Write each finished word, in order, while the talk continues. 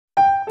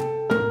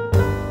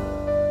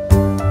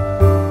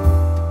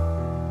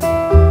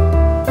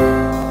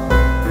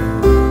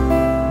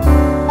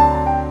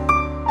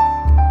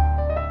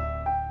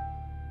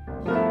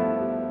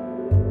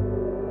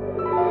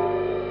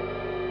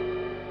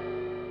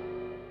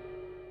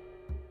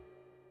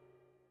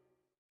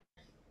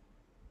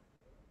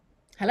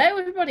Hello,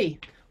 everybody.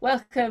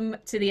 Welcome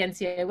to the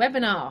NCO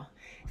webinar.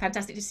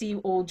 Fantastic to see you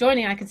all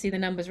joining. I can see the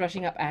numbers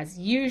rushing up as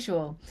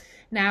usual.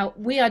 Now,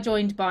 we are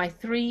joined by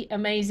three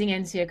amazing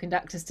NCO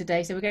conductors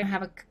today, so we're going to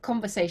have a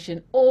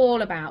conversation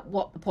all about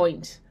what the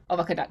point of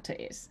a conductor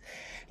is.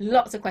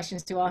 Lots of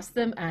questions to ask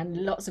them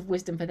and lots of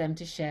wisdom for them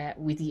to share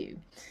with you.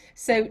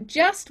 So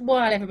just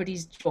while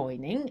everybody's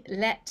joining,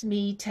 let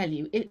me tell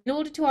you, in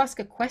order to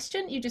ask a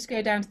question, you just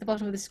go down to the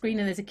bottom of the screen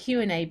and there's a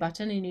Q&A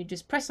button and you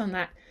just press on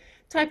that,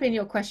 type in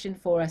your question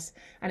for us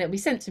and it'll be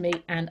sent to me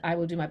and I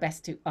will do my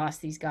best to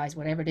ask these guys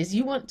whatever it is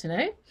you want to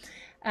know.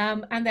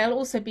 And there'll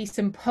also be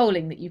some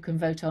polling that you can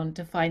vote on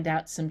to find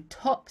out some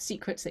top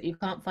secrets that you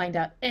can't find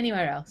out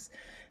anywhere else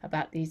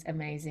about these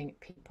amazing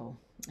people.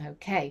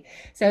 Okay,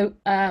 so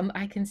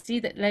I can see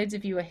that loads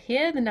of you are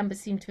here. The numbers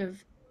seem to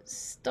have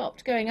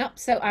stopped going up.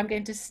 So I'm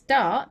going to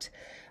start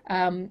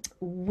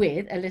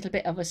with a little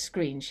bit of a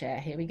screen share.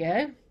 Here we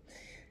go.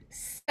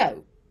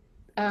 So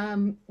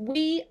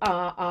we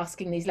are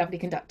asking these lovely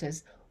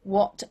conductors,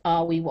 what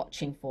are we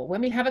watching for?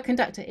 When we have a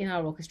conductor in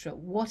our orchestra,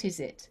 what is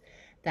it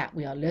that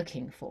we are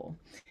looking for?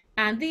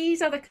 And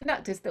these are the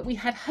conductors that we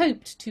had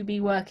hoped to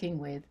be working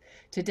with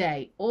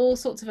today. All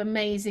sorts of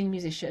amazing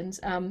musicians,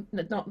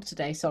 not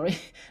today, sorry,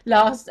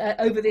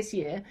 over this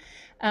year.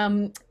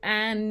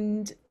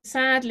 And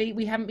sadly,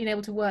 we haven't been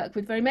able to work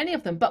with very many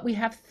of them, but we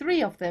have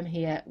three of them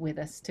here with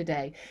us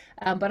today.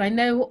 But I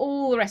know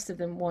all the rest of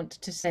them want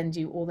to send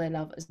you all their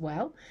love as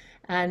well.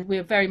 And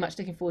we're very much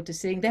looking forward to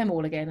seeing them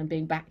all again and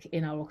being back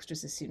in our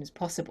orchestras as soon as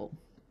possible.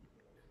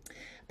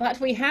 But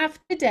we have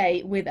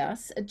today with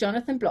us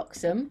Jonathan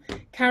Bloxham,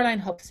 Caroline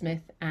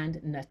Hobbs-Smith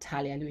and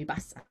Natalia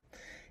Luis-Bassa.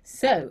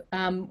 So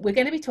we're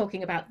going to be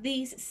talking about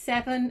these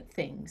 7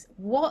 things.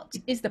 What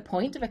is the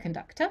point of a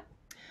conductor?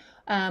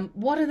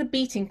 What are the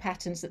beating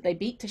patterns that they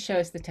beat to show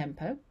us the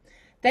tempo?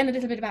 Then a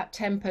little bit about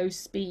tempo,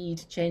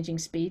 speed, changing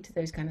speed,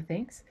 those kind of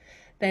things.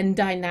 Then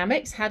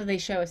dynamics, how do they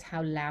show us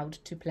how loud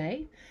to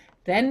play?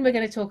 Then we're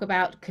going to talk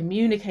about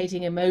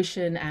communicating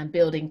emotion and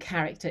building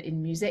character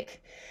in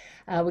music.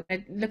 We're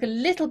going to look a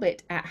little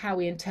bit at how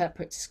we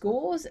interpret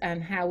scores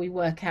and how we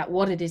work out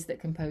what it is that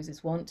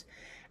composers want.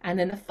 And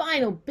then the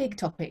final big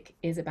topic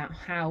is about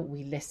how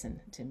we listen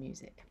to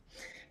music.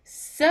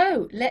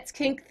 So let's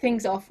kick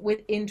things off with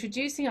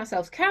introducing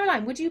ourselves.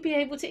 Caroline, would you be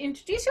able to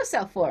introduce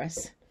yourself for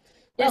us?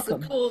 Yes,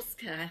 Welcome. of course,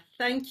 Kath.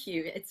 Thank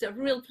you. It's a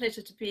real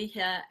pleasure to be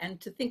here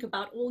and to think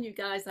about all you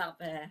guys out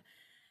there.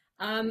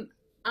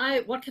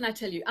 What can I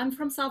tell you? I'm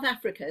from South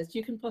Africa, as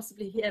you can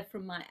possibly hear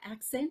from my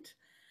accent.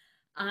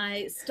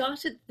 I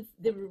started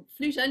the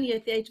flute only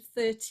at the age of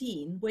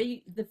 13, where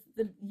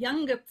the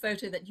younger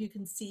photo that you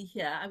can see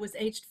here, I was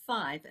aged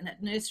 5 and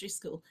at nursery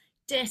school,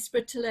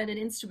 desperate to learn an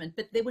instrument,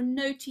 but there were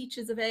no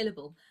teachers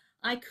available.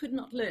 I could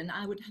not learn.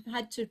 I would have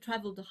had to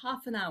travel to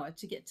half an hour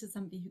to get to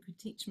somebody who could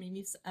teach me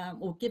music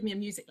or give me a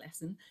music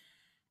lesson.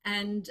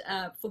 And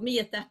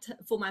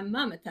for my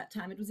mum at that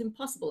time, it was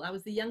impossible. I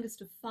was the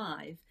youngest of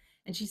 5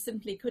 and she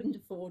simply couldn't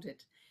afford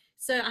it.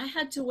 So I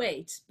had to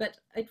wait, but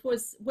it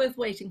was worth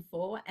waiting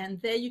for.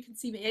 And there you can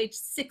see me age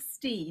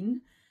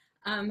 16,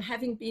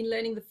 having been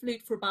learning the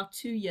flute for about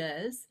 2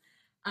 years,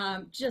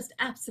 just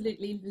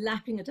absolutely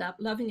lapping it up,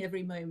 loving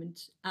every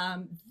moment.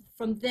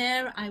 From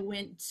there, I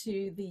went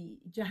to the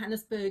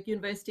Johannesburg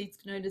University,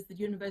 it's known as the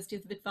University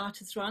of the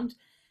Witwatersrand,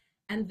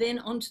 and then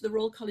on to the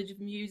Royal College of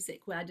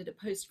Music, where I did a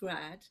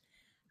postgrad.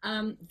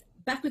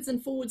 Backwards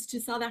and forwards to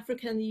South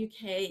Africa and the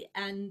UK,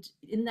 and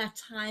in that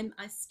time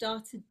I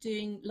started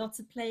doing lots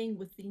of playing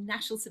with the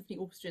National Symphony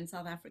Orchestra in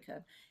South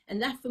Africa,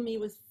 and that for me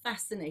was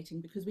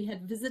fascinating because we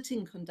had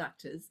visiting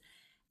conductors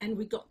and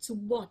we got to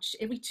watch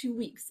every 2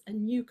 weeks a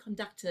new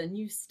conductor, a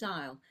new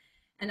style,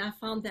 and I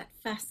found that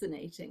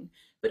fascinating.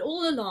 But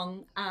all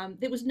along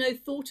there was no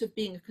thought of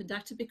being a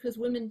conductor because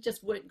women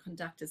just weren't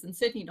conductors, and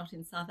certainly not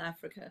in South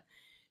Africa.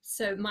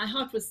 So my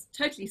heart was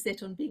totally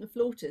set on being a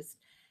flautist.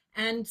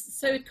 And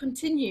so it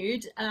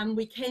continued.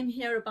 We came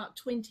here about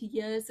 20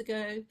 years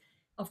ago.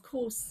 Of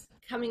course,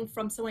 coming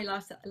from somewhere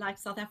like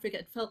South Africa,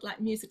 it felt like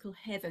musical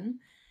heaven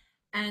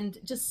and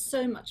just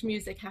so much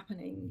music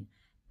happening.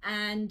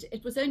 And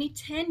it was only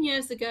 10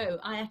 years ago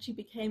I actually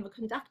became a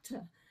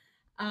conductor.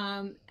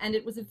 And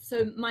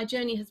so my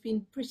journey has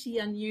been pretty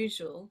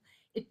unusual.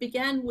 It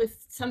began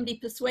with somebody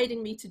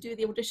persuading me to do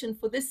the audition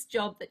for this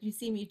job that you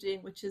see me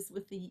doing, which is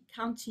with the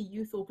County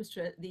Youth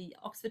Orchestra, the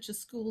Oxfordshire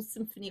School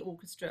Symphony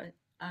Orchestra,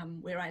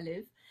 where I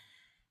live.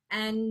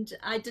 And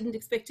I didn't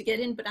expect to get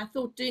in, but I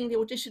thought doing the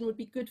audition would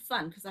be good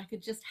fun because I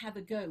could just have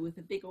a go with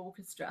a big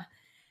orchestra.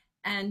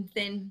 And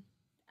then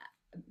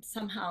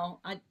somehow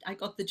I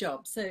got the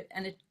job.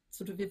 And it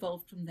sort of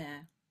evolved from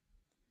there.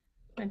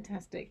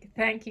 Fantastic.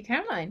 Thank you,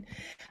 Caroline.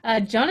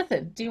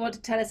 Jonathan, do you want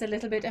to tell us a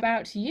little bit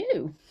about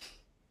you?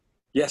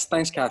 Yes,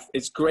 thanks, Kath.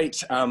 It's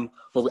great.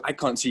 Well, I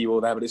can't see you all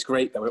there, but it's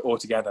great that we're all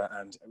together,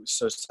 and it was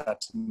so sad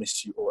to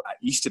miss you all at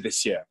Easter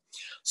this year.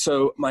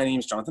 So my name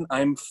is Jonathan.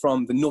 I'm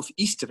from the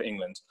northeast of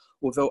England,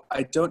 although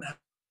I don't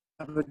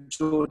have a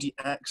Geordie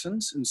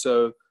accent, and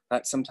so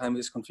that sometimes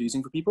is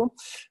confusing for people.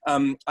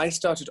 I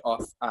started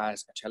off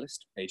as a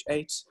cellist, age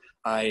 8.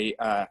 I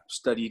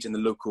studied in the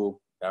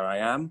local, there I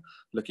am,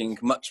 looking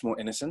much more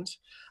innocent.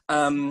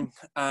 I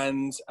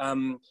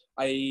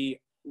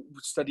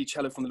studied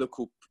cello from the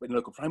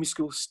local primary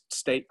school,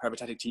 state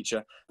peripatetic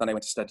teacher. Then I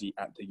went to study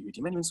at the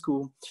UD Menuhin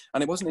School.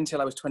 And it wasn't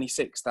until I was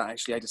 26 that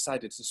actually I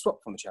decided to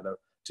swap from the cello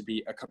to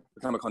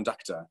become a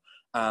conductor.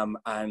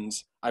 And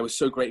I was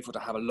so grateful to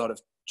have a lot of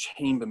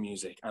chamber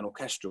music and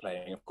orchestral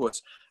playing. Of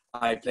course,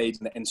 I played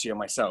in the NCO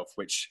myself,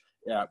 which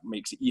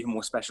makes it even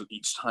more special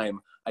each time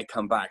I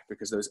come back,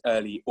 because those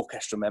early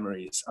orchestral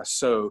memories are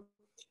so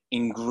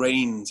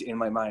ingrained in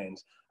my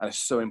mind and are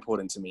so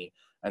important to me.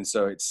 And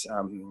so it's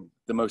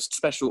the most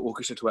special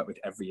orchestra to work with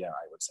every year,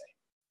 I would say.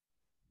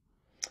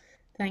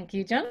 Thank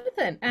you,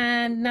 Jonathan.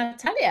 And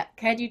Natalia,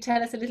 can you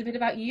tell us a little bit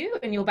about you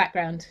and your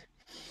background?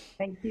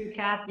 Thank you,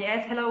 Kath.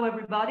 Yes, hello,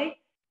 everybody.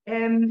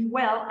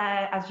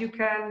 As you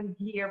can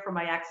hear from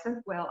my accent,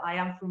 I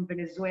am from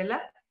Venezuela.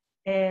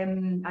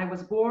 I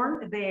was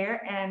born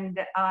there, and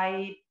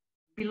I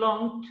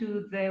belong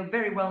to the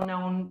very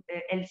well-known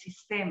El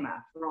Sistema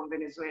from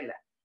Venezuela.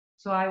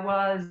 So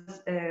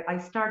I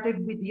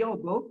started with the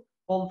oboe.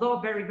 Although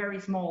very, very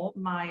small,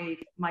 my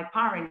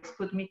parents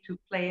put me to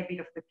play a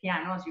bit of the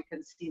piano, as you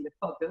can see in the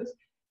photos.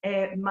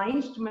 My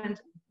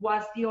instrument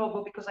was the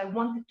oboe because I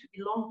wanted to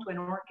belong to an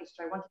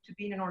orchestra. I wanted to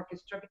be in an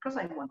orchestra because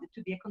I wanted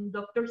to be a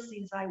conductor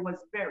since I was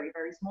very,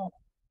 very small.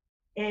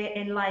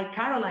 And like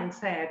Caroline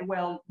said,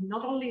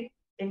 not only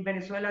in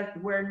Venezuela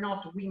were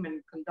not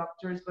women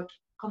conductors, but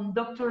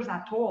conductors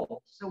at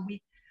all. So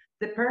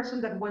the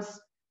person that was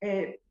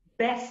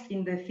best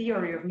in the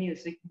theory of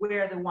music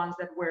were the ones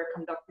that were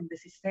conducting the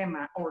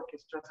Sistema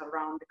orchestras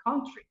around the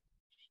country.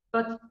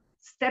 But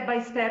step by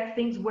step,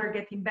 things were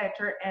getting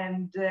better,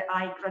 and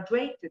I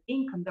graduated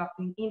in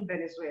conducting in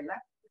Venezuela.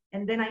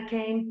 And then I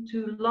came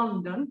to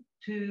London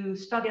to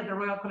study at the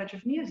Royal College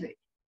of Music.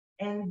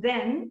 And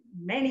then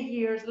many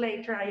years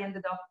later, I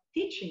ended up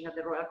teaching at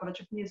the Royal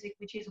College of Music,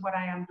 which is what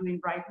I am doing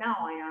right now.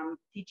 I am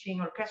teaching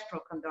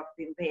orchestral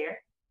conducting there,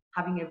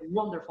 having a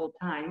wonderful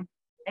time,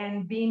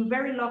 and being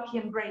very lucky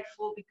and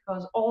grateful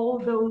because all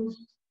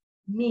those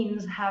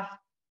means have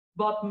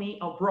brought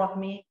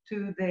me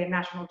to the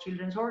National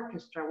Children's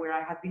Orchestra, where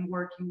I have been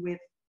working with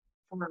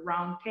for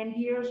around 10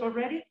 years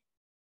already.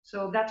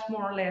 So that's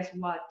more or less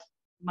what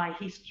my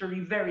history,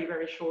 very,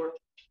 very short,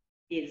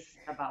 is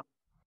about.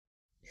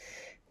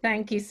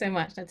 Thank you so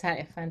much,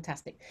 Natalia.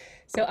 Fantastic.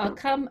 So I'll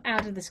come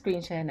out of the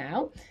screen share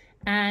now,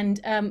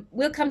 and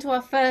we'll come to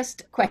our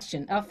first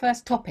question, our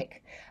first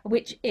topic,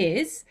 which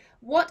is,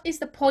 what is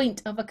the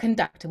point of a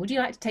conductor? Would you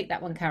like to take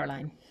that one,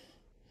 Caroline?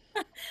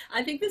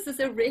 I think this is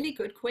a really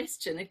good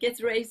question. It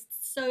gets raised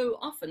so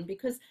often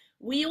because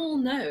we all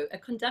know a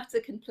conductor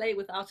can play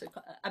without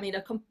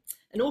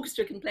an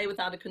orchestra can play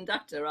without a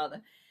conductor,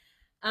 rather.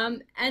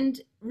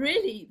 And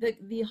really,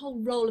 the whole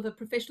role of a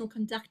professional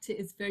conductor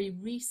is very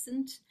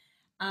recent.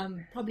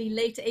 Probably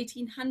late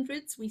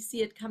 1800s, we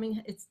see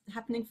it's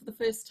happening for the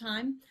first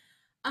time.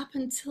 Up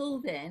until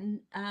then,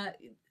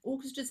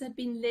 orchestras had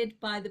been led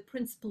by the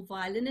principal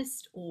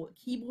violinist or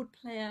keyboard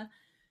player,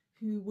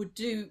 who would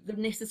do the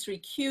necessary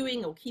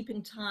cueing or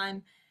keeping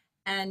time.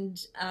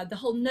 And the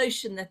whole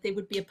notion that there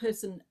would be a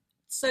person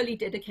solely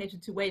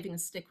dedicated to waving a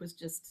stick was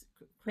just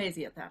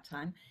crazy at that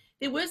time.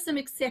 There were some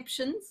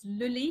exceptions.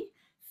 Lully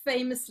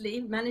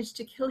famously managed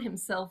to kill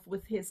himself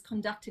with his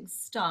conducting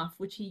staff,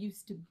 which he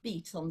used to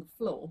beat on the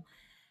floor,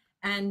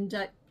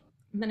 and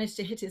managed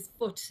to hit his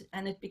foot,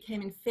 and it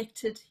became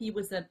infected. He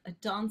was a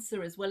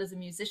dancer as well as a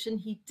musician.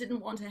 He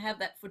didn't want to have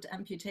that foot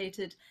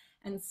amputated,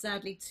 and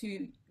sadly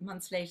 2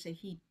 months later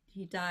he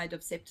died of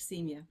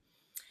septicemia.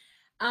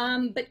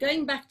 But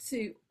going back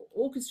to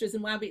orchestras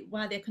and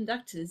why they're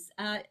conductors,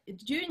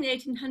 during the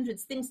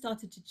 1800s things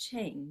started to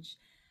change.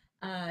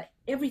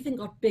 Everything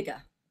got bigger.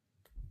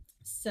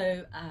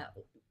 So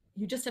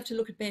you just have to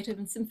look at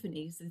Beethoven's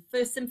symphonies. The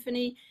first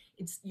symphony,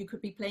 you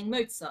could be playing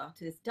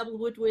Mozart. It's double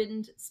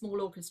woodwind,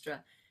 small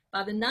orchestra.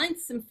 By the 9th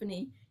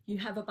symphony, you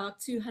have about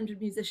 200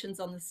 musicians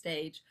on the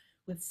stage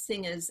with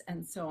singers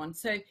and so on.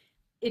 So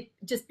it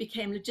just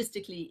became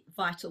logistically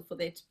vital for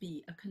there to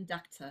be a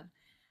conductor.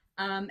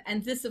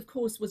 And this, of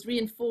course, was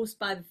reinforced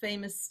by the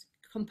famous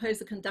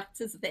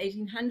composer-conductors of the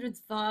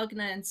 1800s,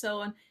 Wagner and so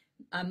on,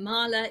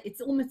 Mahler.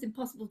 It's almost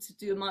impossible to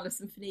do a Mahler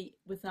symphony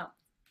without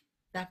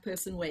that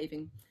person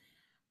waving.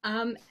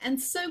 And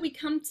so we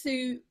come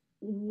to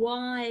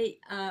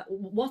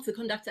what the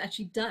conductor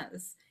actually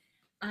does.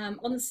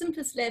 On the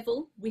simplest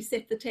level, we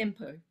set the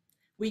tempo.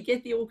 We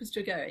get the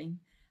orchestra going.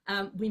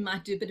 We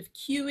might do a bit of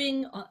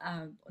cueing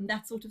and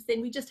that sort of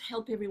thing. We just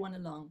help everyone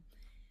along.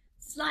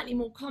 Slightly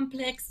more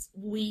complex,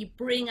 we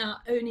bring our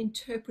own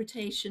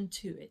interpretation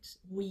to it.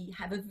 We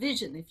have a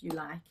vision, if you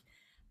like.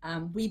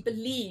 We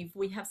believe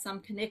we have some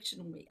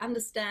connection. We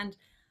understand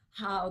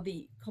how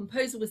the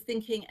composer was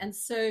thinking, and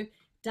so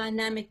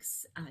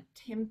dynamics,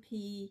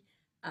 tempi,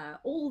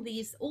 all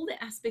the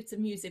aspects of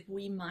music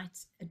we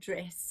might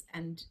address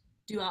and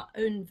do our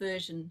own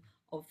version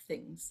of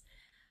things.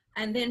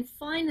 And then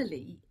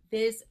finally,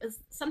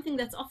 something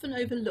that's often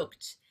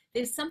overlooked.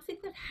 There's something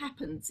that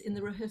happens in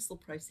the rehearsal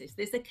process.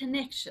 There's a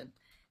connection,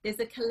 there's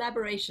a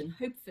collaboration,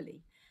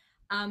 hopefully.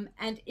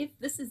 And if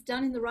this is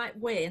done in the right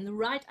way and the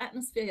right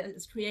atmosphere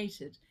is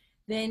created,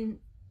 then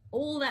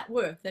all that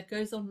work that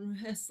goes on in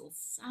rehearsal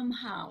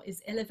somehow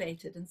is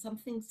elevated and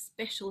something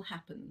special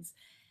happens.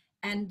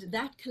 And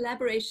that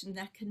collaboration,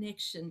 that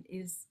connection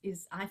is,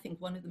 I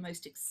think, one of the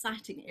most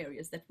exciting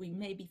areas that we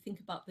maybe think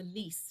about the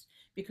least,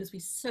 because we're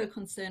so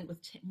concerned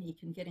with technique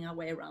and getting our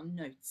way around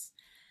notes.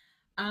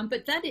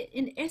 But that,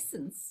 in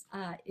essence,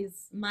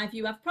 is my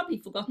view. I've probably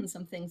forgotten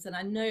some things, and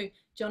I know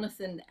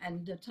Jonathan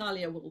and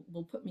Natalia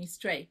will put me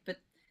straight, but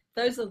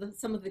those are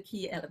some of the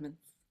key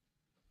elements.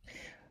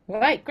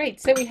 Right, great.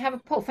 So we have a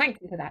poll.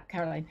 Thank you for that,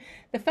 Caroline.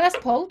 The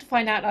first poll to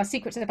find out our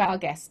secrets about our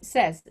guests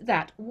says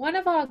that one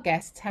of our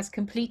guests has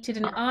completed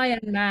an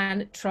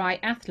Ironman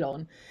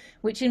triathlon,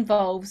 which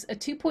involves a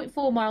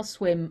 2.4-mile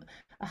swim,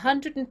 a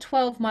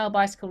 112-mile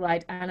bicycle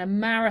ride, and a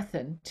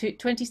marathon,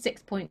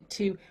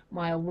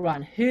 26.2-mile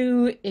run.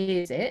 Who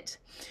is it?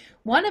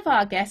 One of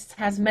our guests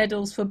has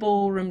medals for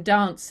ballroom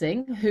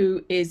dancing.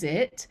 Who is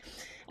it?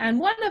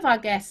 And one of our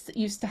guests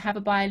used to have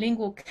a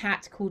bilingual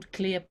cat called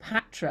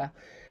Cleopatra.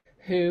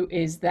 Who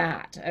is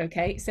that?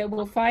 Okay, so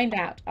we'll find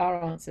out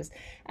our answers.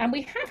 And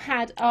we have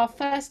had our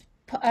first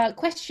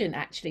question,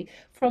 actually,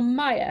 from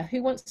Maya,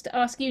 who wants to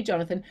ask you,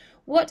 Jonathan,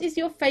 what is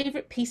your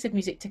favorite piece of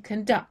music to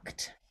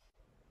conduct?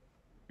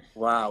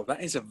 Wow,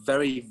 that is a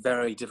very,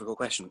 very difficult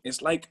question.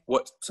 It's like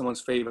what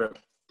someone's favorite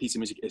piece of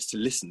music is to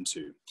listen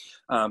to.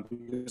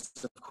 Because,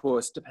 of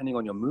course, depending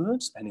on your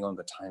moods, depending on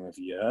the time of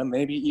year,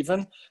 maybe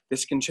even,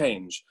 this can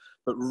change.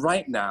 But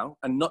right now,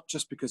 and not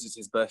just because it's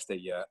his birthday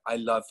year, I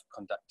love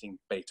conducting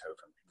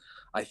Beethoven.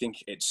 I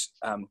think it's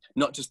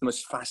not just the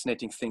most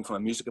fascinating thing from a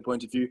musical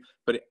point of view,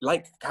 but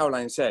like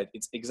Caroline said,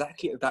 it's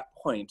exactly at that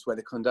point where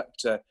the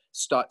conductor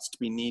starts to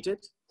be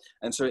needed.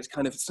 And so it's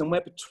kind of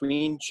somewhere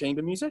between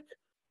chamber music,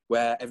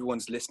 where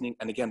everyone's listening,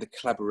 and again, the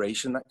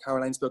collaboration that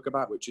Caroline spoke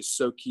about, which is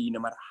so key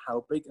no matter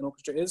how big an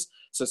orchestra is.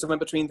 So somewhere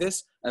between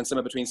this and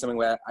somewhere between something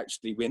where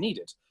actually we're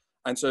needed.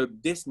 And so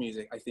this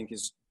music, I think,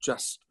 is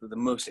just the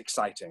most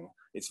exciting.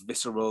 It's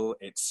visceral,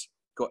 it's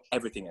got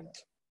everything in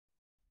it.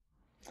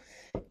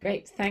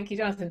 Great, thank you,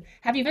 Jonathan.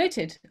 Have you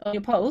voted on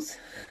your polls?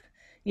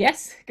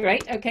 Yes,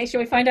 great. Okay, shall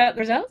we find out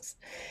the results?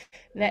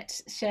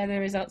 Let's share the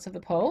results of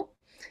the poll.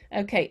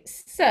 Okay,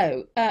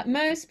 so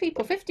most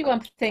people,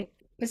 51%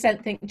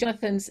 think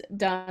Jonathan's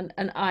done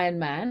an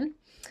Ironman.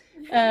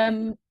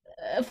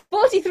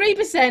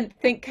 43%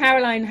 think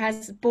Caroline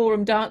has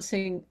ballroom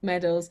dancing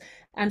medals,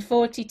 and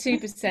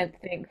 42%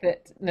 think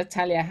that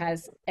Natalia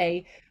has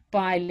a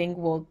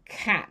bilingual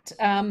cat.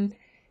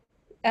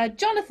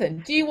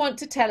 Jonathan, do you want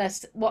to tell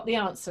us what the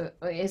answer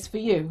is for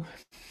you?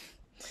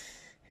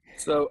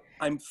 So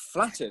I'm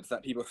flattered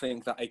that people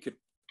think that I could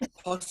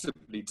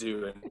possibly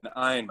do an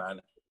Ironman,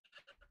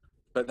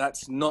 but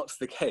that's not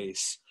the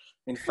case.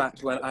 In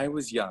fact, when I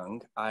was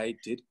young, I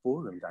did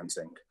ballroom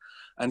dancing.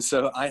 And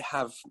so I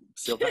have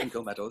silver and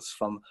gold medals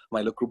from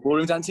my local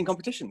ballroom dancing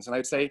competitions. And I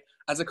would say,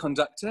 as a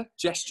conductor,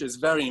 gesture is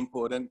very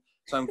important.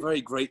 So I'm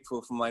very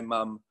grateful for my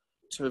mum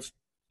to have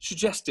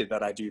suggested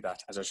that I do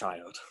that as a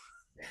child.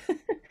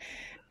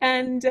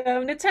 And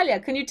Natalia,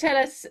 can you tell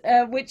us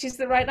which is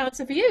the right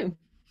answer for you?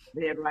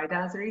 The right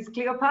answer is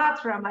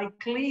Cleopatra, my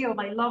Cleo,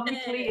 my lovely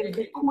Cleo,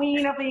 the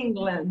Queen of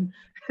England,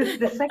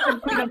 the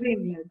second Queen of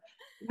England.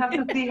 You have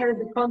to see her in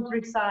the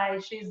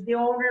countryside. She's the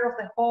owner of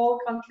the whole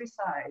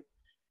countryside.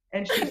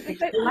 And she speaks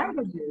two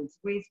languages.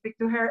 We speak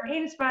to her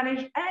in Spanish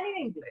and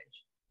in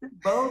English,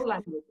 both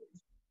languages.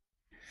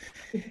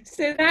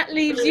 So that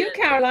leaves you,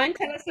 Caroline.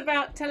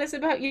 Tell us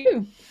about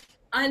you.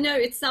 I know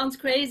it sounds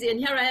crazy, and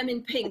here I am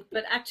in pink,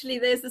 but actually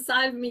there's a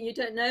side of me you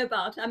don't know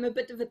about. I'm a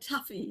bit of a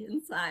toughie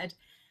inside.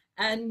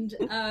 And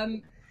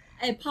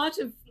a part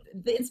of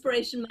the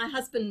inspiration my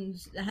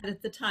husband had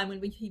at the time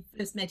when he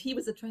first met, he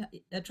was a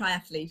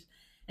triathlete,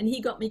 and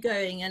he got me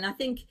going. And I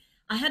think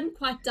I hadn't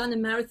quite done a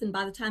marathon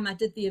by the time I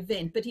did the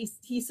event, but he's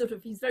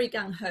very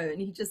gung-ho, and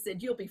he just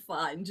said, you'll be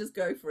fine, just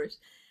go for it.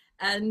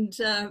 And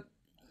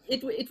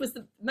it was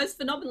the most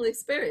phenomenal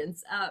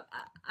experience.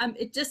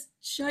 It just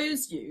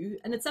shows you,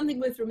 and it's something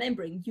worth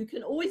remembering, you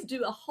can always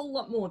do a whole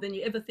lot more than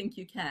you ever think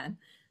you can.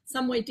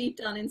 Somewhere deep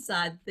down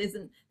inside, there's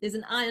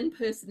an iron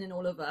person in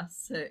all of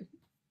us. So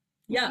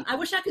yeah, I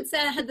wish I could say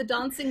I had the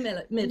dancing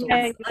medals.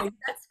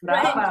 That's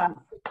great.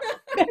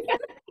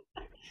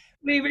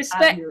 We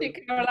respect you,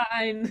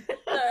 Caroline.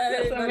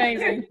 That's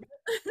amazing.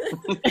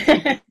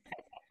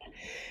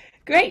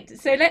 Great.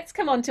 So let's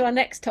come on to our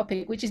next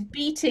topic, which is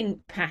beating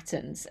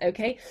patterns.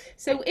 Okay.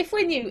 So if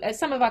we're new,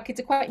 some of our kids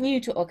are quite new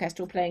to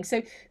orchestral playing.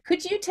 So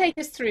could you take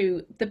us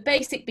through the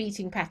basic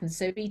beating patterns?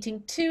 So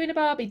beating 2 in a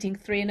bar, beating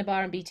 3 in a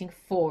bar, and beating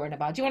 4 in a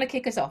bar. Do you want to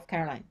kick us off,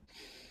 Caroline?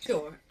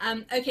 Sure.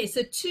 Okay.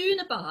 So 2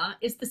 in a bar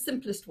is the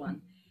simplest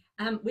one.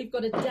 We've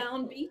got a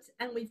downbeat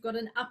and we've got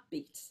an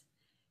upbeat.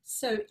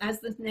 So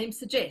as the name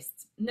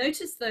suggests,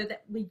 notice though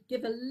that we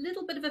give a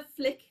little bit of a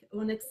flick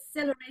or an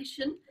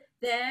acceleration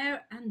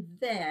there and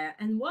there.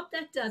 And what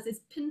that does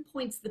is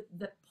pinpoints the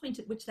point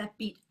at which that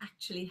beat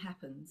actually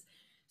happens.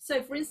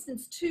 So for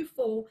instance,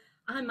 2/4,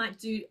 I might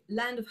do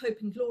Land of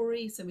Hope and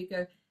Glory. So we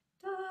go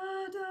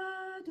da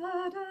da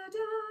da da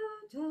da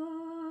da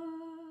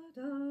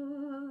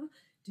da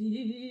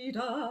dee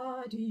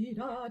da dee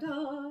da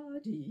da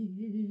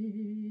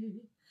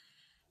dee.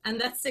 And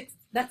that's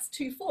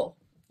 2/4.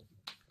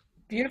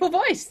 Beautiful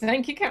voice.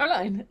 Thank you,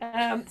 Caroline.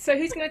 So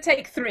who's going to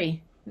take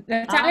 3?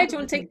 Natalia, do you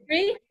want to take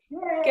 3?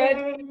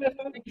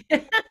 Good.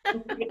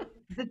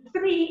 The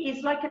 3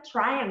 is like a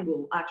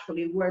triangle,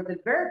 actually, where the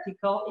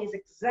vertical is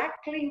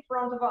exactly in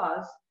front of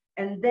us,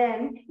 and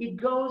then it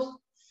goes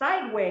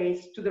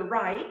sideways to the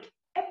right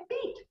a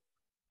bit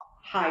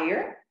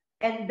higher,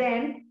 and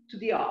then to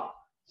the up.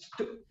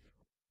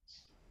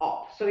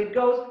 So it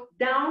goes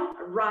down,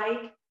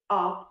 right,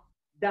 up,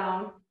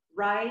 down,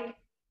 right,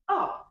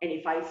 up. And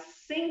if I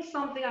sing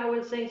something, I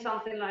will sing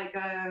something like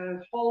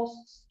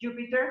Hobbs,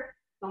 Jupiter,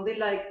 something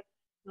like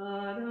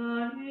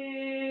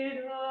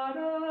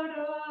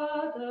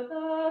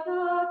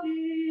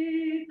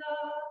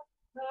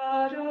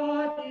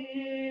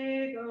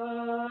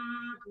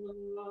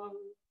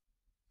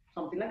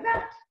something like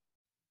that.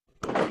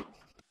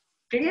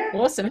 Clear?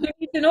 Awesome. Who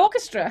needs an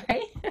orchestra,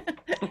 hey?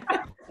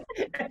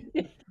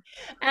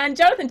 And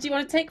Jonathan, do you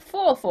want to take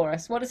 4 for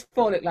us? What does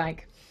 4 look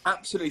like?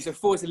 Absolutely. So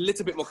 4 is a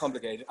little bit more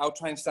complicated. I'll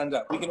try and stand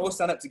up. We can all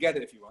stand up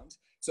together if you want.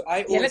 So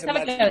I always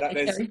imagine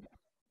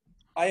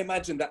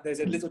that there's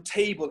a little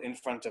table in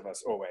front of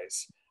us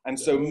always. And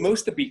so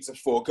most of the beats of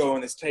 4 go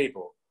on this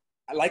table.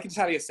 Like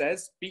Natalia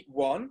says, beat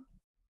 1,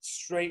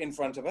 straight in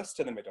front of us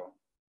to the middle.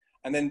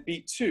 And then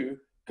beat 2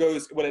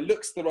 goes, well, it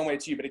looks the wrong way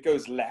to you, but it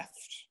goes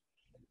left.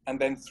 And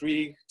then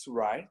 3 to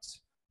right,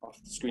 off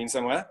the screen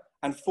somewhere.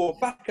 And 4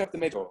 back up the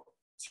middle.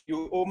 So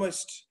you're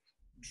almost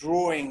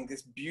drawing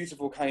this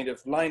beautiful kind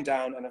of line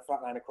down and a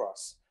flat line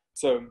across.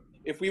 So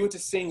if we were to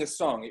sing a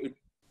song,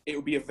 it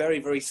would be a very,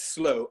 very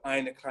slow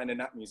eine kleine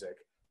Nat music.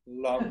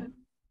 Lum,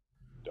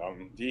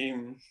 dum,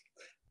 dim,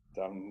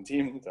 dum,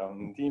 dim,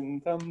 dum, dim,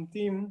 dum,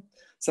 dim.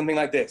 Something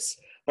like this.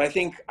 But I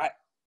think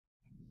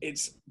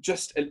it's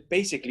just,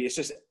 basically, it's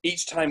just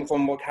each time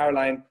from what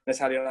Caroline,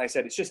 Natalia and I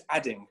said, it's just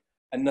adding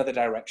another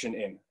direction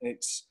in. And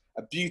it's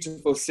a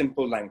beautiful,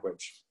 simple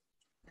language.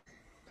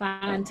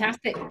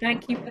 Fantastic.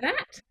 Thank you for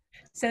that.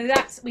 So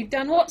we've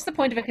done what's the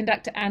point of a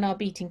conductor and our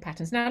beating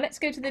patterns. Now let's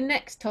go to the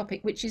next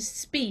topic, which is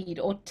speed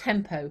or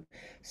tempo.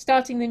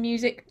 Starting the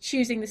music,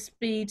 choosing the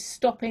speed,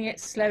 stopping it,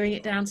 slowing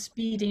it down,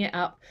 speeding it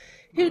up.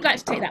 Who'd like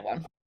to take that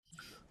one?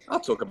 I'll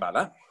talk about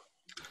that.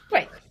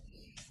 Great.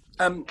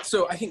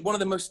 So I think one of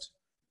the most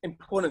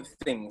important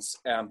things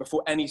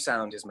before any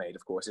sound is made,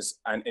 of course,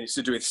 and it's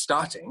to do with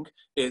starting,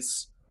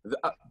 is the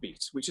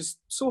upbeat, which is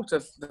sort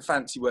of the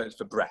fancy word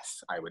for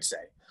breath, I would say.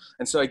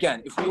 And so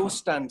again, if we all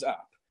stand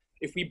up,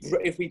 if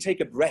we take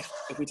a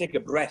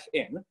breath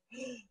in,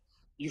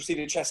 you see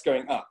the chest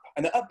going up.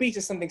 And the upbeat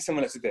is something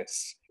similar to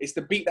this. It's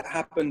the beat that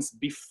happens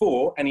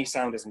before any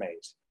sound is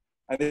made.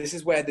 And this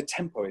is where the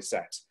tempo is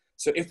set.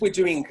 So if we're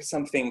doing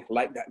something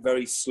like that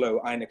very slow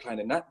eine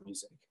kleine Nat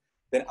music,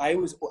 then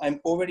I'm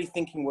already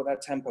thinking what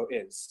that tempo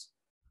is.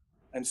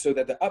 And so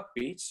that the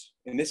upbeat,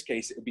 in this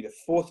case, it would be the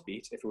 4th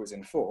beat, if it was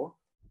in 4,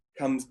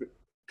 comes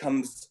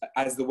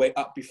as the way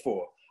up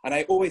before. And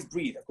I always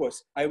breathe. Of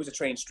course, I was a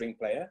trained string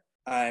player.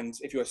 And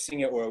if you're a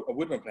singer or a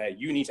woodwind player,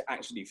 you need to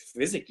actually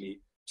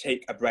physically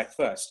take a breath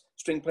first.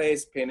 String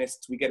players,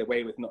 pianists, we get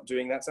away with not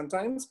doing that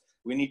sometimes.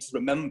 We need to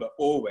remember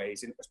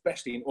always,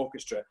 especially in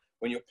orchestra,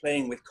 when you're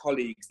playing with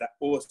colleagues that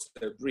also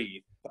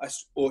breathe, for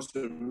us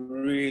also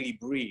really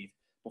breathe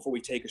before we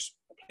take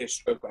a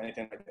stroke or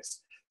anything like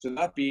this. So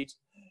that beat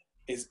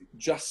is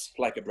just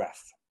like a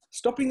breath.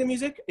 Stopping the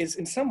music is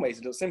in some ways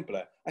a little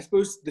simpler. I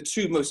suppose the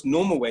 2 most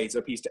normal ways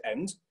of a piece to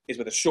end is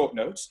with a short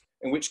note,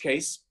 in which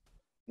case,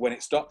 when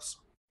it stops,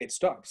 it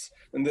stops.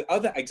 And the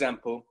other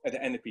example at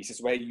the end of the piece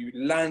is where you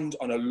land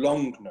on a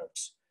long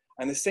note.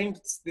 And it's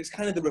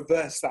kind of the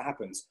reverse that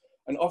happens.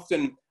 And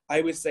often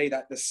I would say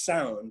that the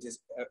sound is,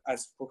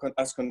 as for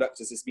us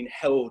conductors, has been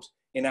held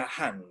in our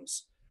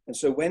hands. And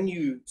so when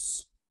you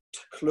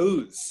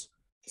close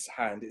this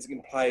hand, it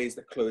implies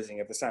the closing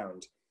of the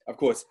sound. Of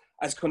course,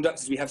 as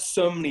conductors, we have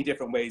so many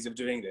different ways of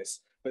doing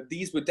this, but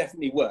these would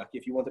definitely work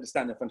if you wanted to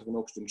stand in front of an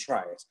orchestra and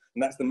try it.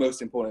 And that's the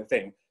most important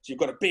thing. So you've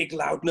got a big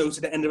loud note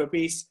at the end of a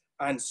piece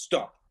and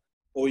stop.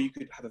 Or you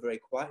could have a very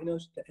quiet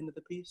note at the end of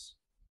the piece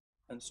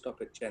and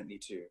stop it gently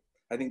too.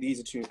 I think these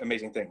are 2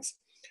 amazing things.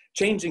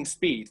 Changing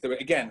speed,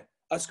 again,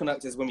 us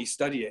conductors, when we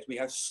study it, we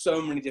have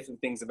so many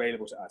different things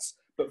available to us.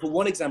 But for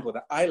one example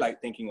that I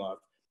like thinking of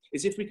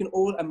is if we can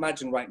all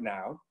imagine right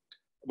now,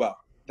 well,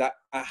 that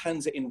our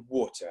hands are in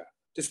water.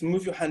 Just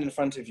move your hand in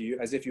front of you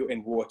as if you're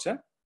in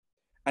water.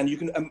 And you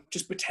can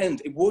just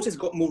pretend, water's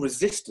got more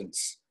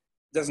resistance,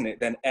 doesn't it,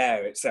 than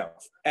air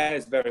itself. Air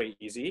is very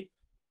easy.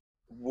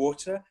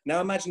 Water, now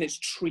imagine it's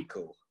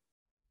treacle.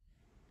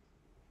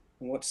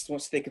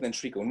 what's thicker than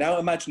treacle? Now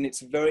imagine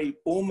it's very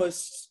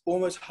almost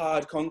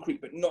hard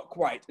concrete, but not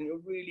quite, and you're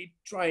really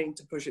trying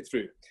to push it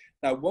through.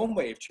 Now, one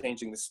way of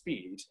changing the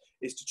speed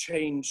is to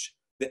change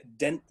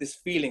this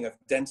feeling of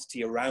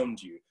density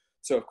around you.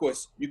 So of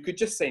course, you could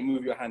just say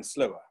move your hand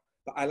slower,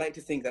 but I like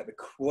to think that the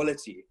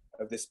quality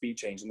of the speed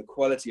change and the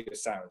quality of the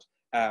sound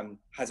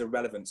has a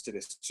relevance to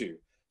this too.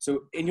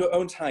 So in your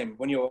own time,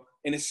 when you're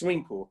in a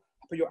swimming pool,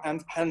 put your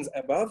hands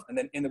above and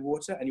then in the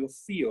water, and you'll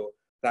feel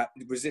that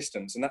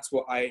resistance. And that's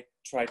what I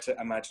try to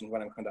imagine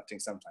when I'm conducting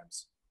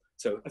sometimes.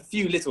 So a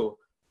few little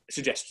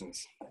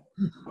suggestions.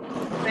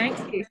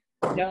 Thank you,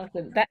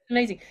 Jonathan. That's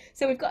amazing.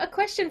 So we've got a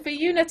question for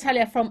you,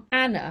 Natalia, from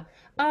Anna.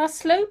 Are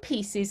slow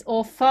pieces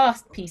or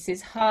fast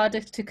pieces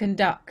harder to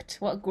conduct?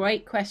 What a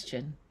great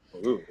question.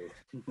 Ooh.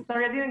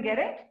 Sorry, I didn't get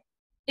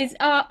it.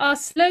 Are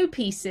slow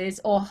pieces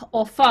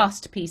or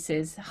fast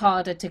pieces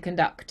harder to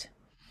conduct?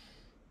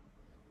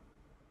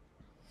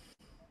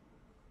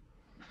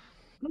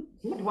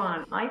 Good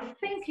one. I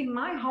think, in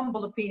my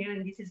humble opinion,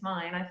 and this is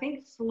mine, I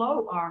think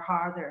slow are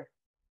harder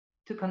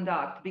to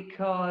conduct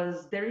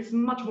because there is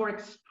much more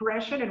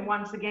expression. And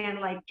once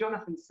again, like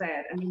Jonathan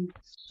said, I mean,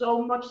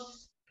 so much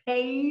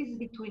space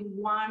between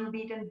one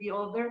beat and the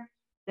other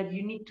that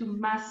you need to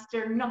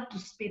master not to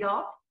speed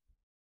up,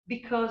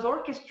 because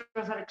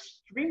orchestras are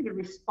extremely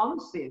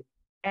responsive,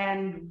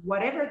 and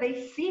whatever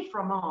they see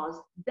from us,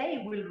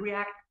 they will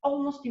react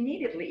almost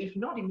immediately, if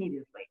not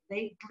immediately.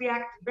 They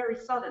react very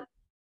sudden.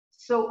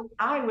 So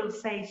I will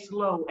say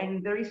slow,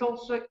 and there is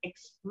also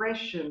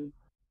expression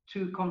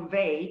to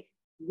convey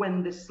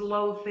when the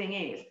slow thing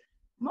is.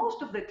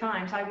 Most of the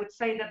times, I would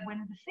say that when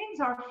the things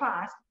are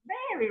fast,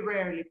 very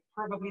rarely,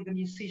 probably the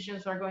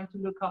musicians are going to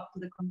look up to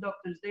the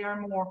conductors. They are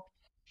more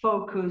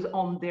focused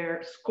on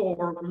their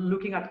score,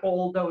 looking at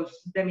all those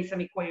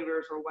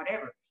demi-semi-quavers or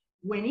whatever.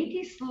 When it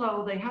is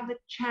slow, they have the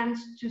chance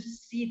to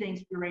see the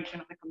inspiration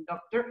of the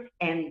conductor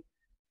and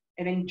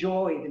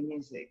enjoy the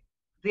music.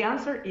 The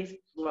answer is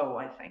slow,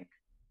 I think.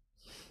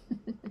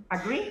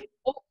 Agree?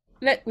 Oh,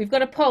 look, we've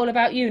got a poll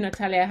about you,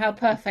 Natalia. How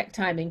perfect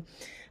timing.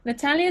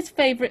 Natalia's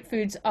favourite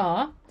foods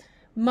are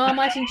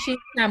Marmite and cheese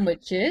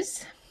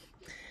sandwiches,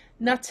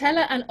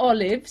 Nutella and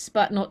olives,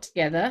 but not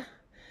together,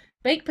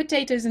 baked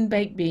potatoes and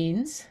baked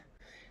beans,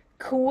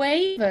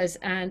 Quavers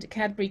and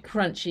Cadbury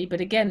Crunchy,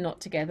 but again not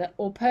together,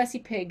 or Percy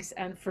Pigs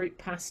and fruit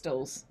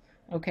pastels.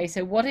 Okay,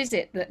 so what is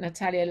it that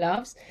Natalia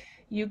loves?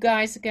 You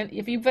guys, again,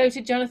 have you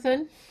voted,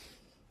 Jonathan?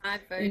 I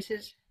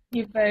voted.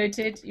 You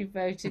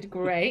voted,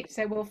 great.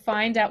 So we'll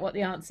find out what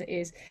the answer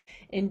is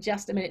in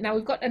just a minute. Now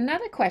we've got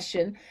another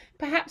question,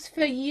 perhaps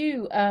for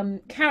you,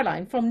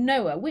 Caroline, from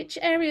Noah. Which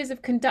areas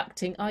of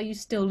conducting are you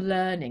still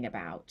learning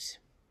about?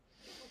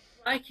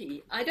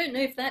 Crikey, I don't know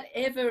if that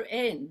ever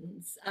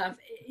ends.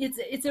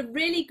 It's a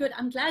really good,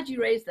 I'm glad you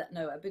raised that,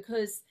 Noah,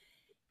 because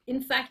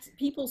in fact,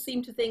 people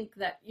seem to think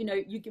that, you know,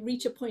 you can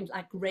reach a point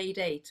like grade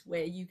 8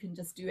 where you can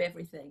just do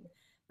everything.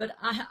 But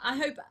I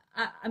hope,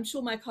 I'm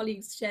sure my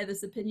colleagues share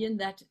this opinion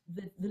that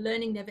the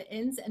learning never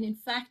ends. And in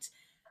fact,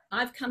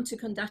 I've come to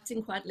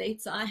conducting quite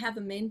late, so I have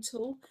a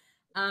mentor,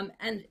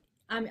 and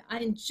I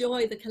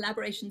enjoy the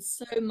collaboration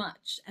so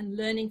much and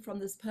learning from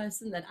this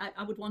person that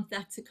I would want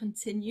that to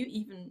continue,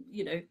 even,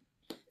 you know,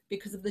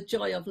 because of the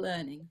joy of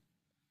learning.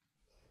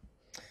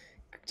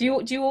 Do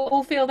you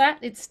all feel that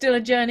it's still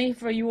a journey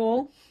for you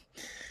all?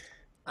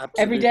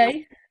 Absolutely. Every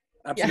day?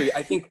 Absolutely.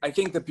 Yeah. I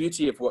think the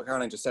beauty of what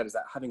Caroline just said is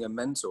that having a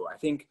mentor, I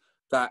think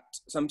that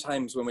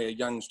sometimes when we're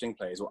young string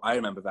players, or I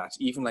remember that,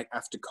 even like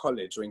after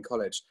college or in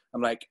college,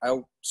 I'm like,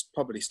 I'll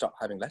probably stop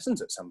having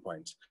lessons at some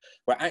point.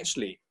 Where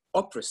actually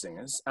opera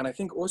singers, and I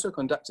think also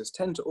conductors,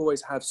 tend to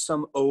always have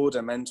some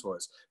older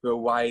mentors who are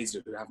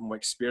wiser, who have more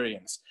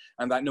experience,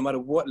 and that no matter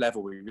what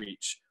level we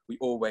reach, we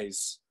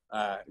always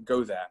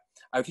go there.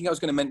 I think I was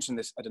going to mention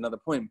this at another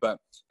point, but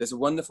there's a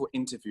wonderful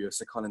interview of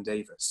Sir Colin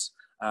Davis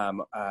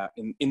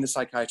in the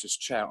psychiatrist's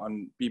chair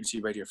on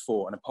BBC Radio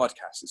 4 on a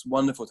podcast. It's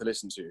wonderful to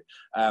listen to.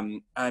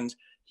 And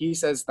he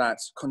says that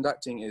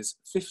conducting is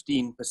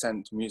 15%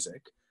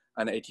 music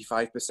and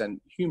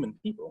 85% human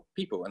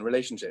people and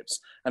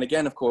relationships. And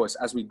again, of course,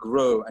 as we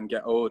grow and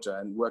get older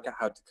and work out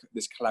how to,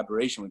 this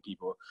collaboration with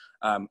people,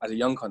 as a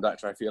young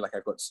conductor, I feel like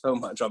I've got so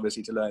much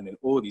obviously to learn in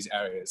all these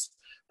areas.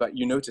 But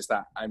you notice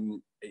that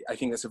I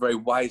think that's a very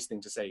wise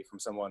thing to say from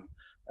someone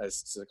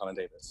as Sir Colin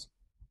Davis.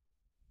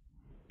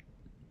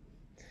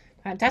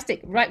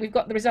 Fantastic. Right, we've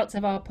got the results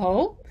of our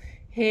poll.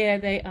 Here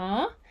they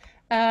are.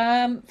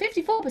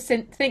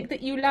 54% think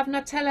that you love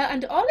Nutella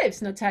and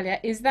olives, Natalia.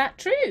 Is that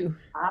true?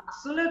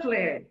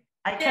 Absolutely.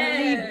 I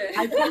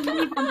can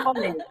live on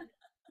olives.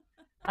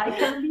 I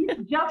can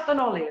live just on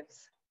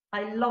olives.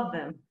 I love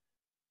them.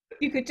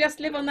 You could just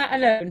live on that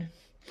alone.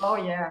 Oh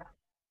yeah.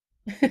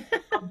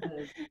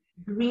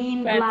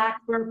 Green, black,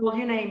 purple,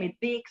 you name it.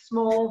 Big,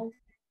 small.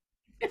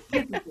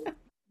 Beautiful.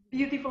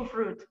 Beautiful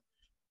fruit.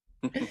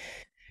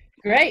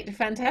 Great,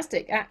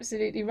 fantastic,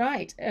 absolutely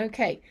right.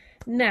 Okay,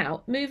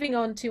 now moving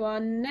on to our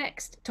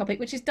next topic,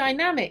 which is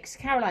dynamics.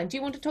 Caroline, do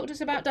you want to talk to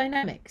us about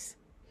dynamics?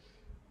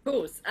 Of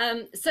course.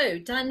 So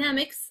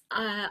dynamics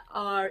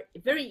are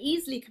very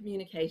easily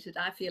communicated,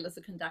 I feel, as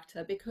a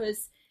conductor,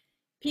 because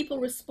people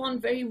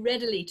respond very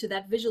readily to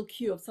that visual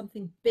cue of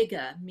something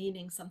bigger,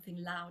 meaning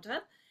something louder,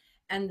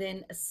 and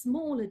then a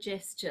smaller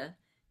gesture,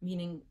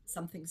 meaning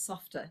something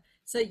softer.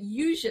 So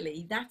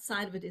usually that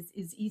side of it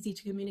is easy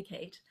to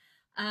communicate.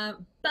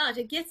 But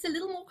it gets a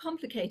little more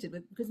complicated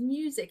because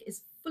music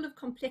is full of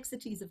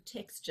complexities of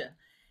texture.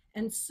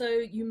 And so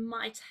you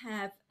might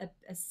have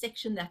a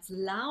section that's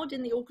loud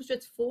in the orchestra,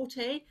 it's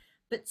forte,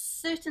 but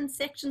certain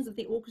sections of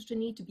the orchestra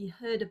need to be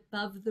heard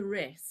above the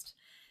rest.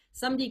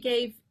 Somebody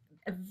gave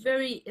a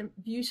very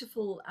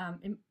beautiful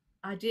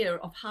idea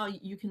of how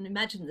you can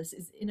imagine this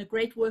is in a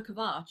great work of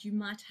art. You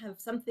might have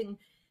something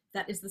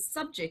that is the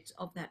subject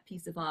of that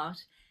piece of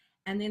art,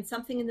 and then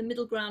something in the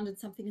middle ground and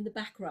something in the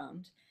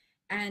background.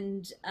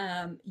 And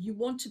you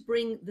want to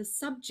bring the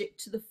subject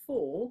to the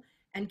fore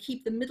and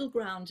keep the middle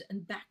ground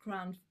and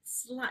background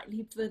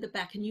slightly further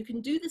back. And you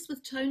can do this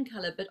with tone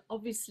color, but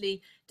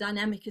obviously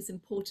dynamic is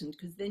important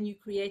because then you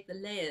create the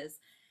layers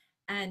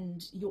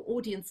and your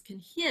audience can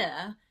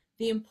hear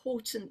the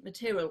important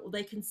material, or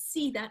they can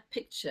see that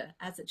picture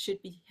as it should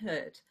be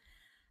heard.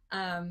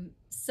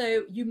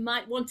 So you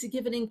might want to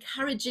give an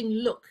encouraging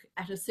look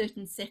at a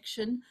certain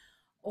section,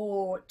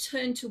 or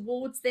turn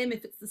towards them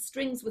if it's the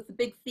strings with the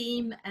big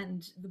theme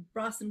and the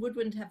brass and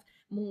woodwind have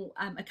more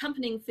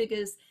accompanying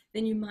figures.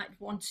 Then you might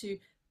want to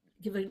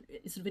give a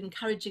sort of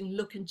encouraging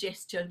look and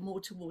gesture more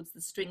towards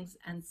the strings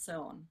and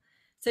so on.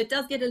 So it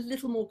does get a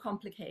little more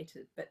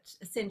complicated, but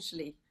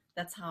essentially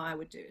that's how I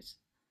would do it.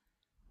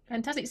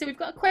 Fantastic. So we've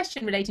got a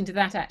question relating to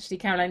that actually,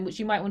 Caroline, which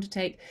you might want to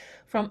take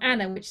from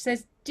Anna, which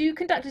says, do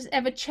conductors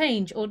ever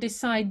change or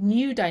decide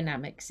new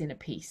dynamics in a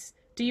piece?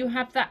 Do you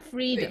have that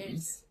freedom?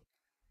 Yes.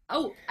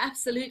 Oh,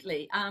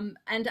 absolutely. And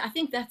I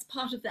think that's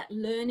part of that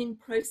learning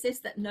process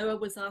that Noah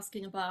was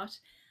asking about.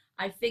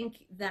 I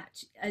think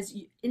that as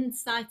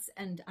insights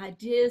and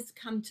ideas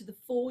come to the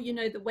fore, you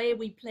know, the way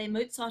we play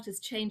Mozart has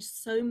changed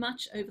so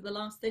much over the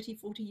last 30,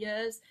 40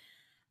 years.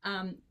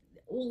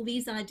 All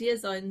these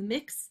ideas are in the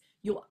mix.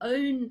 Your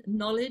own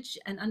knowledge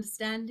and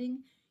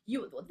understanding.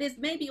 There's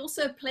maybe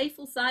also a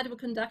playful side of a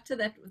conductor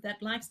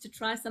that likes to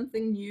try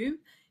something new.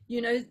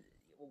 You know,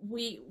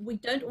 we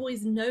don't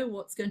always know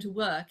what's going to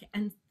work,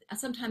 and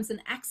sometimes an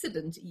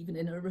accident even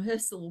in a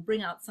rehearsal will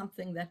bring out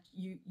something that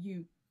you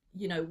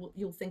know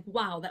you'll think,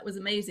 wow, that was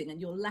amazing, and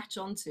you'll latch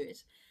onto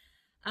it.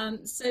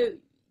 So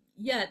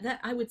yeah, that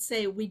I would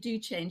say we do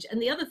change.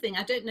 And the other thing,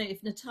 I don't know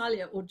if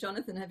Natalia or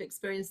Jonathan have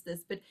experienced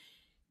this, but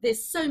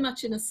there's so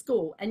much in a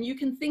score, and you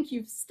can think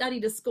you've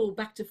studied a score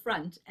back to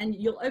front, and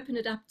you'll open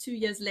it up 2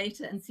 years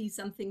later and see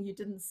something you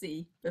didn't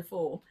see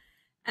before.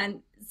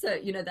 And so,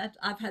 you know, that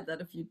I've had that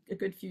a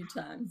good few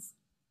times.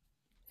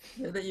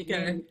 So there you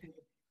go.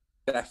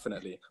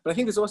 Definitely. But I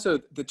think there's also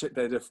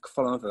the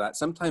follow on to that.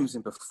 Sometimes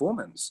in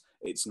performance,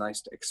 it's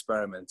nice to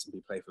experiment and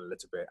be playful a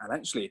little bit. And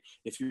actually,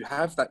 if you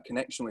have that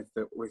connection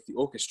with the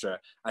orchestra,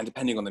 and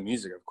depending on the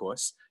music, of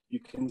course, you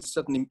can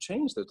suddenly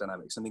change those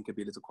dynamics. Something could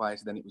be a little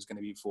quieter than it was going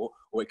to be before,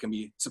 or it can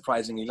be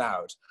surprisingly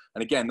loud.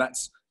 And again,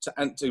 that's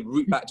to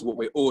root back to what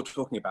we're all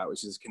talking about,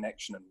 which is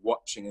connection and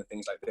watching and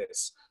things like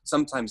this.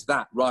 Sometimes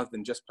that, rather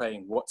than just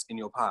playing what's in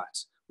your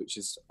part, which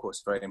is, of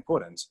course, very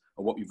important,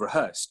 or what you've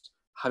rehearsed,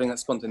 having that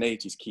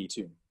spontaneity is key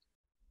too.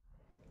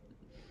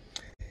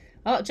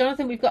 Oh,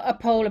 Jonathan, we've got a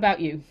poll about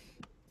you.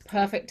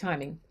 Perfect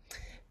timing.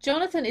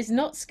 Jonathan is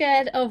not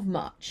scared of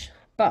much,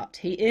 but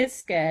he is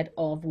scared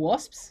of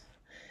wasps,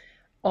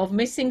 of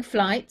missing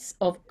flights,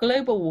 of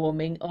global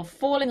warming, of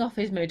falling off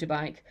his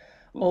motorbike,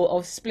 or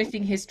of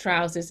splitting his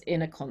trousers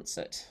in a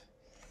concert.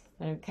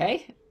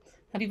 Okay.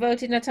 Have you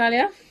voted,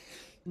 Natalia?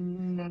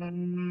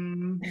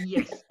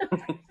 Yes.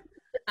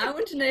 I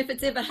want to know if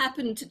it's ever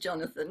happened to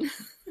Jonathan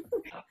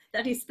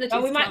that he split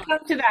his we might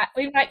come to that.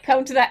 We might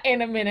come to that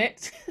in a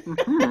minute.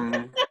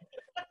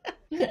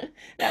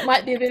 That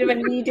might be a bit of a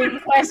leading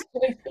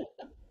question.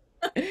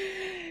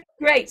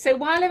 Great. So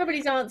while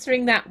everybody's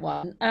answering that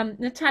one,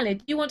 Natalia,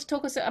 do you want to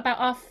talk us about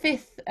our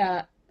fifth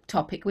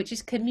topic, which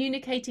is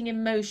communicating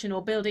emotion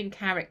or building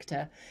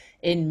character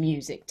in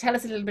music? Tell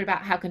us a little bit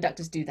about how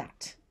conductors do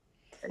that.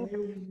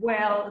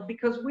 Well,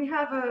 because we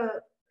have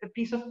a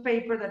piece of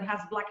paper that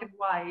has black and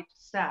white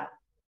sound.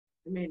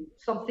 I mean,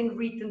 something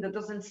written that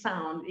doesn't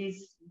sound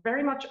is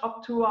very much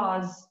up to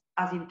us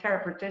as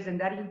interpreters, and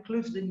that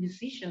includes the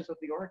musicians of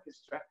the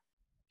orchestra,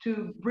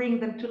 to bring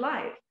them to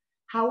life.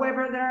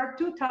 However, there are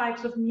two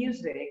types of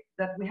music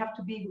that we have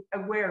to be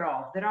aware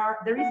of.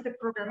 There is the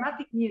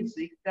programmatic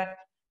music that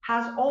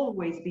has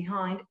always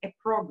behind a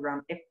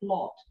program, a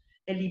plot,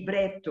 a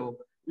libretto,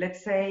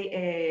 let's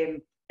say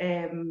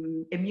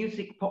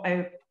a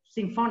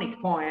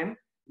symphonic poem,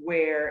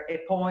 where a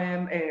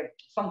poem,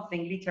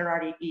 something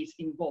literary is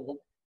involved.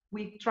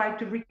 We try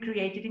to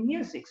recreate it in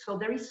music. So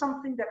there is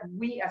something that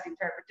we as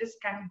interpreters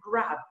can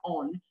grab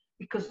on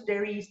because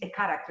there is a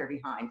character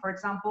behind. For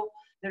example,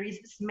 there is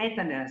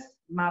Smetana's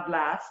Ma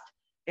Blast,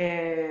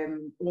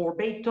 or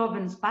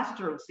Beethoven's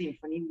Pastoral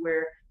Symphony,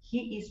 where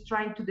he is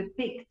trying to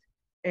depict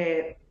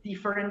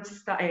different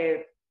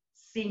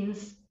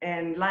scenes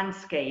and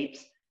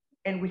landscapes,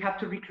 and we have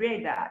to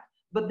recreate that.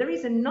 But there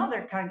is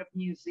another kind of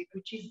music,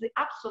 which is the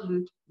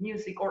absolute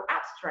music or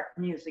abstract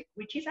music,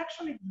 which is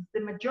actually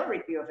the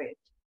majority of it,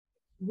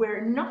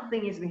 where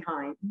nothing is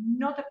behind,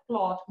 not a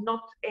plot,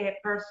 not a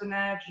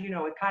personage,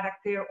 a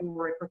character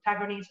or a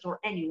protagonist or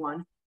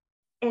anyone.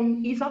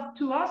 And it's up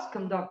to us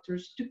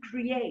conductors to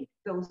create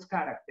those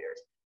characters.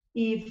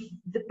 If,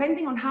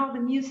 depending on how the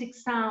music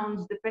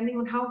sounds, depending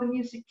on how the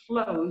music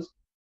flows,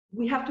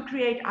 we have to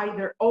create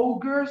either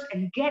ogres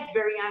and get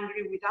very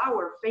angry with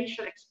our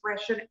facial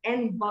expression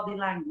and body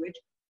language,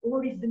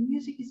 or if the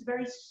music is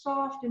very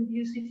soft and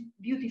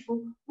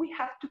beautiful, we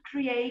have to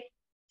create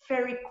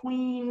fairy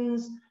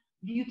queens,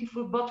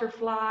 beautiful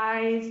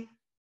butterflies,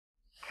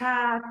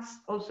 cats,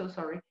 also,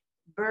 sorry,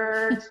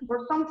 birds,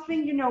 or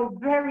something,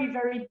 very,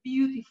 very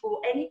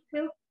beautiful. And it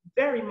will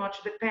very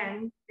much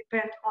depend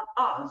on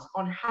us,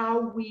 on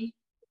how we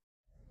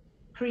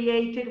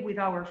create it with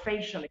our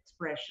facial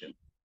expression.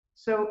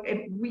 So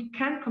we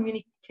can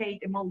communicate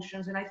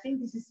emotions, and I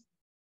think this is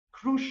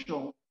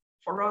crucial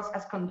for us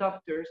as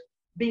conductors,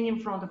 being in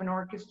front of an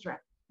orchestra.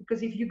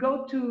 Because if you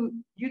go to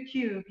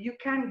YouTube, you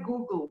can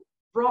Google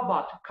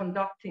robot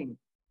conducting,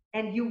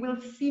 and you will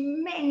see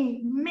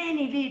many,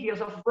 many videos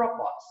of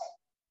robots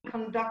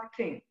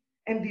conducting,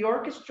 and the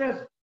orchestra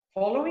is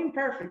following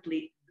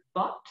perfectly,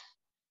 but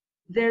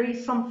there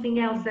is something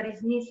else that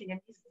is missing, and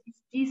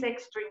it's this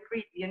extra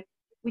ingredient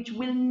which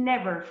will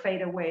never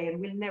fade away and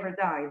will never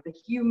die, the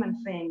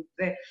human thing,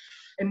 the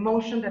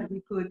emotion that we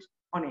put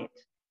on it.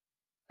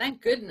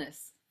 Thank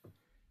goodness.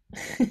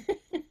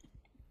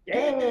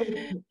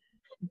 Yay!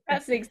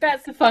 That's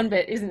the fun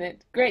bit, isn't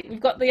it? Great. We've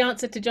got the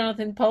answer to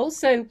Jonathan poll.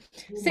 So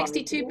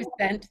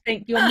 62%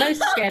 think you're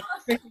most scared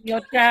of putting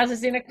your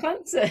trousers in a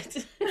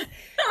concert.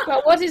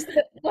 But what is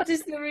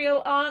the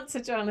real answer,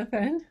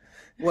 Jonathan?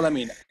 Well, I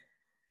mean,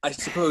 I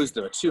suppose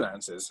there are two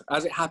answers.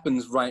 As it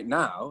happens right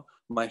now,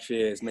 my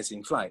fear is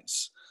missing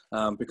flights,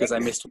 because I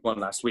missed one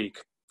last week.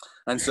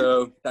 And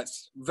so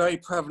that's very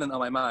prevalent on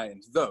my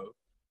mind, though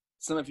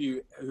some of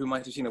you who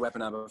might have seen the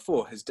webinar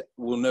before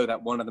will know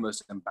that one of the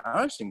most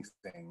embarrassing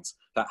things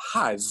that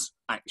has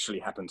actually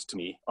happened to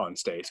me on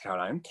stage,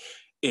 Caroline,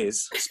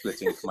 is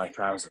splitting my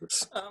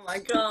trousers. Oh my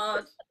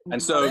God.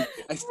 And so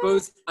I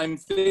suppose I'm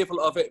fearful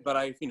of it, but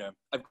I've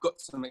got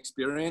some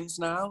experience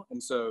now,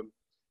 and so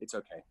it's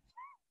okay.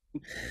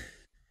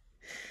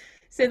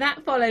 So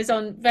that follows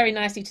on very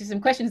nicely to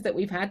some questions that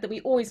we've had, that we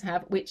always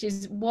have, which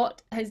is,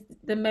 what has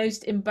the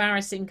most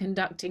embarrassing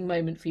conducting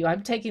moment for you?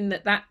 I'm taking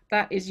that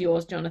is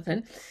yours,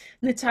 Jonathan.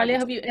 Natalia,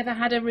 have you ever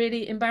had a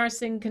really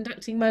embarrassing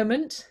conducting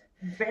moment?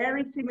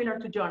 Very similar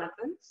to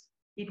Jonathan's.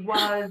 It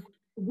was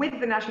with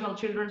the National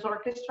Children's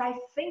Orchestra. I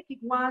think it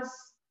was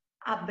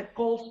at the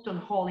Colston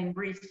Hall in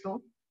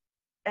Bristol.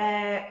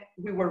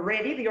 We were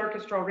ready, the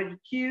orchestra already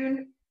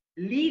tuned,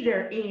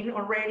 leader in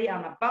already,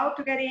 I'm about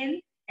to get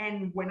in.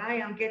 And when I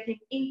am getting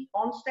in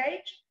on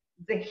stage,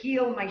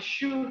 my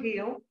shoe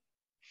heel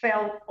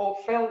fell,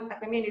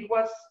 I mean, it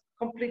was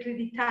completely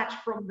detached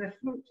from the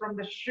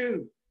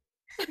shoe.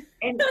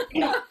 And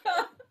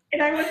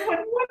I was, what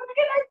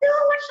can I do?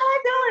 What shall I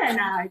do? And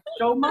I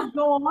throw my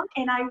go on,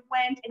 and I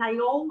went, and I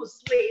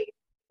almost slipped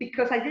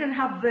because I didn't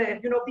have the,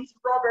 this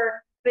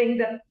rubber thing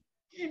that,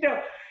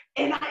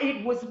 and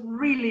it was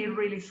really,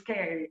 really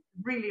scary,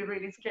 really,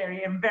 really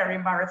scary, and very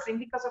embarrassing,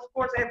 because of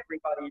course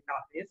everybody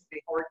noticed, the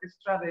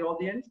orchestra, the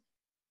audience,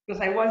 because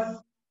I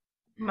was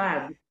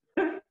mad,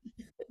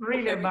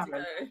 really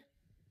embarrassed.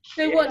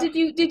 So what did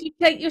you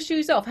take your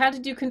shoes off? How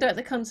did you conduct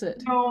the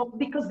concert? No,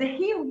 because the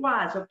heel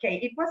was okay.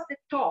 It was the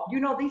top,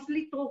 this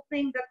little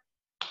thing that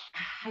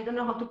I don't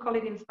know how to call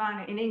it in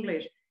Spanish, in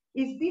English.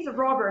 Is this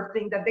rubber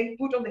thing that they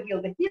put on the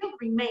heel? The heel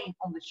remained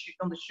on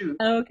the shoe.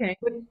 Oh, okay.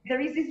 But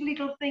there is this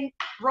little thing,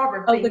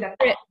 rubber thing that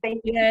grip.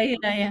 they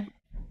Yeah.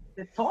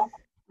 The top,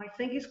 I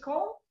think it's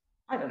called.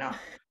 I don't know.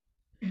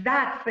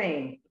 That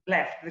thing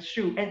left the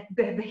shoe, and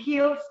the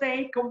heel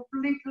stayed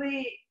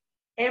completely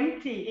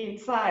empty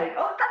inside.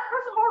 Oh, that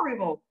was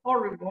horrible,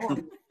 horrible,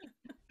 horrible.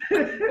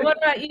 What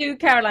about you,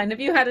 Caroline?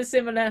 Have you had a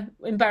similar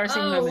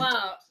embarrassing moment? Oh,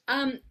 wow.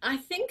 I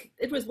think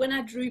it was when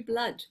I drew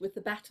blood with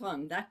the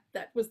baton. That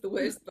was the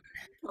worst,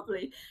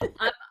 probably.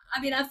 I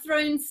mean, I've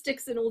thrown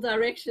sticks in all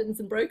directions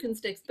and broken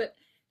sticks, but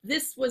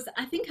this was,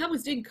 I think I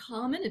was doing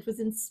Carmen. It was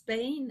in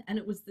Spain, and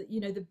it was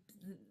the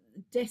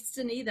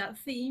Destiny, that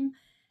theme.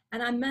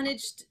 And I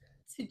managed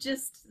to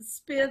just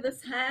spear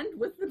this hand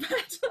with the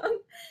baton,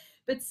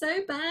 but so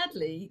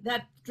badly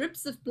that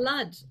drips of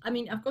blood. I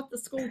mean, I've got the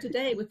score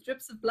today with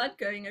drips of blood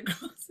going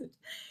across it.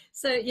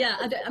 So yeah,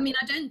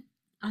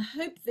 I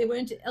hope there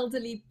weren't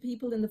elderly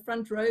people in the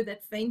front row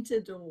that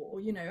fainted, or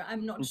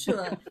I'm not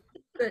sure,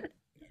 but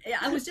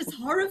I was just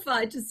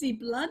horrified to see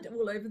blood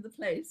all over the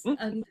place.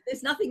 And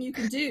there's nothing you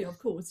can do, of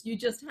course, you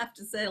just have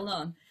to sail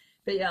on.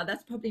 But yeah,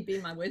 that's probably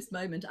been my worst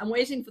moment. I'm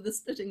waiting for the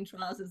splitting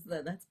trousers,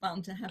 though. That's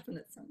bound to happen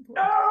at some point.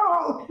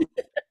 No!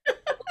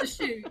 The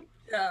shoe,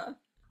 yeah.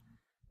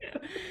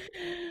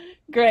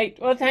 Great.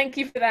 Well, thank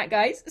you for that,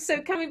 guys.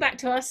 So coming back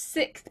to our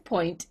sixth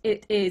point,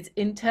 it is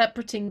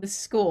interpreting the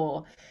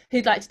score.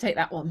 Who'd like to take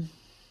that one?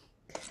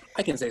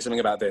 I can say something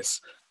about this.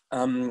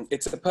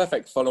 It's a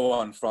perfect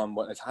follow-on from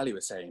what Natalia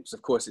was saying, because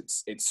of course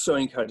it's so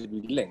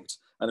incredibly linked,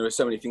 and there are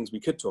so many things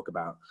we could talk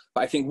about.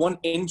 But I think one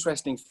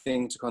interesting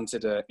thing to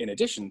consider, in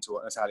addition to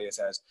what Natalia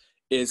says,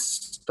 is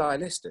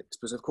stylistics,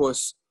 because of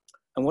course,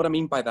 and what I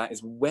mean by that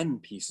is when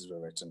pieces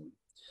were written.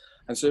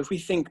 And so if we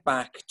think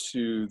back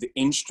to the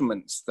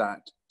instruments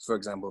that, for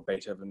example,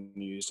 Beethoven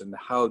used and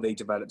how they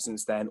developed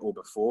since then or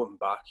before, and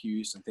Bach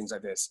used and things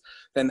like this,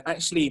 then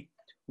actually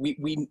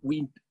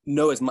we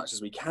know as much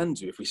as we can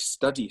do if we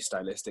study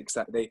stylistics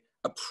that they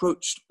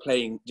approached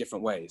playing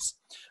different ways.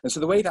 And so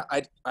the way that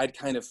I'd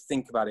kind of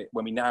think about it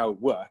when we now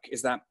work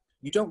is that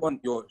you don't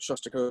want your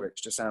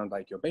Shostakovich to sound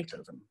like your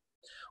Beethoven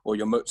or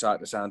your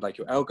Mozart to sound like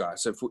your Elgar.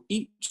 So for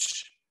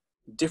each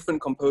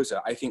different composer,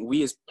 I think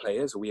we as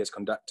players, or we as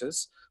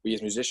conductors, we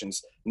as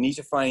musicians, need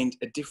to find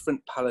a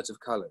different palette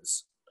of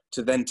colors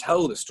to then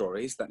tell the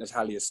stories that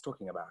Natalia is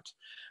talking about.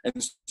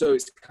 And so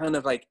it's kind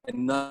of like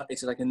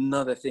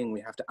another thing we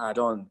have to add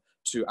on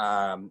to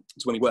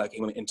when we work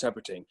and when we're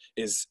interpreting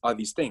are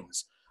these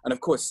things. And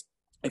of course,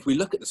 if we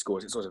look at the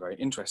scores, it's also very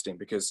interesting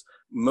because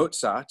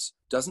Mozart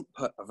doesn't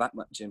put that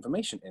much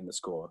information in the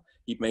score.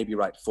 He'd maybe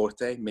write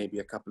forte, maybe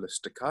a couple of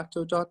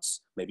staccato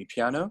dots, maybe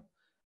piano.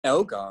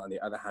 Elgar, on the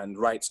other hand,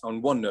 writes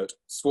on one note,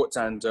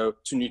 sforzando,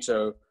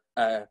 tenuto,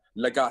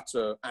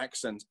 legato,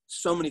 accent,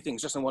 so many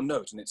things just on one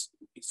note, and it's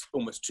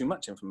almost too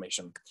much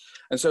information.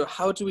 And so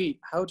how do we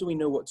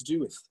know what to do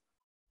with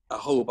a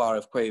whole bar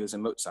of quavers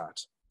in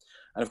Mozart?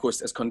 And of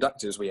course, as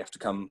conductors, we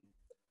come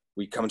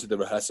to the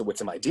rehearsal with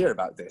some idea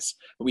about this,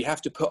 but we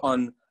have to put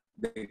on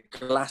the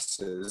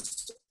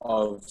glasses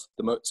of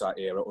the Mozart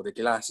era or the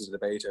glasses of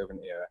the Beethoven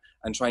era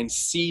and try and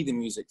see the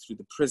music through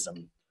the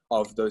prism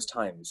of those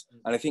times.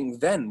 And I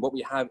think then what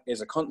we have is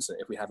a concert.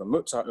 If we have a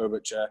Mozart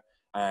overture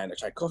and a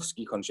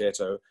Tchaikovsky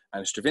concerto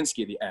and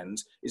Stravinsky at the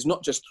end, is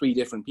not just three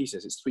different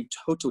pieces, it's three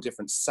total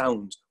different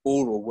sound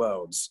oral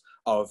worlds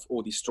of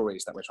all these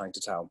stories that we're trying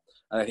to tell.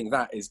 And I think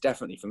that is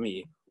definitely, for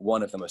me,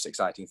 one of the most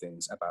exciting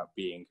things about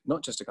being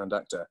not just a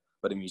conductor,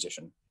 but a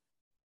musician.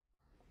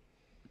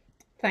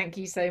 Thank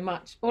you so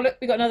much. Well, look,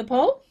 we got another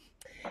poll.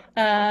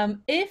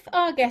 If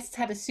our guests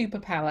had a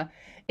superpower,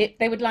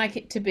 they would like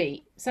it to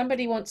be,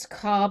 somebody wants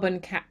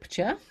carbon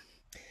capture,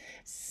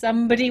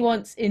 somebody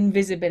wants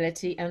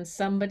invisibility, and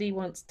somebody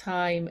wants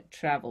time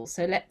travel.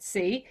 So let's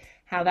see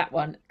how that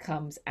one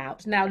comes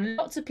out. Now,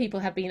 lots of people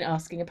have been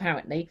asking,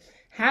 apparently,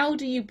 how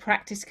do you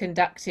practice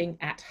conducting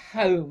at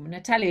home?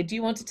 Natalia, do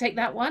you want to take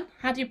that one?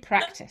 How do you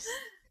practice?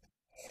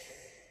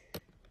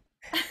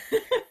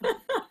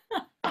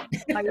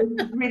 I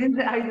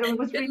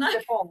was reading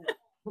the poem.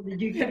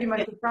 You could be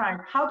my surprise.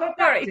 How do I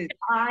practice?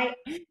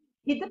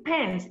 It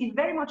depends. It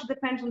very much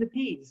depends on the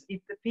piece. If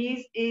the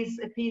piece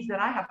is a piece that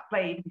I have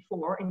played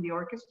before in the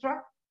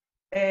orchestra,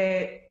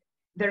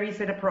 there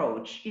is an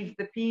approach. If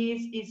the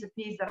piece is a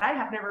piece that I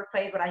have never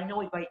played, but I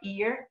know it by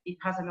ear, it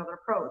has another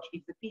approach.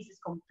 If the piece is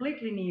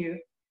completely new,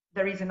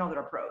 there is another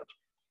approach.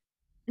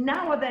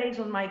 Nowadays,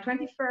 on my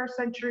 21st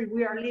century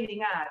we are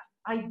living at,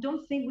 I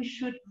don't think we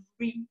should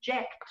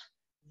reject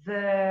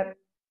the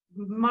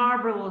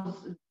marvelous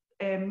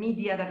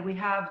media that we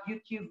have,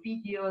 YouTube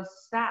videos,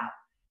 stuff.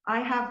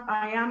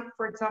 I am,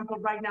 for example,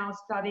 right now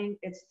studying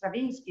a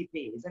Stravinsky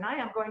piece, and I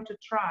am going to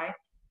try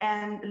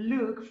and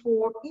look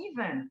for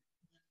even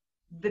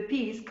the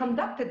piece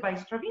conducted by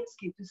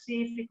Stravinsky to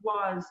see if it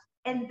was,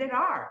 and there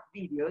are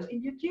videos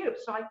in YouTube,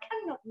 so I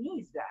cannot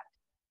miss that.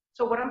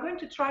 So what I'm going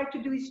to try to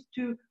do is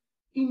to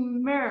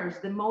immerse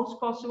the most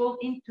possible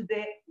into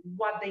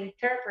what the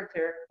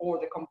interpreter or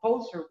the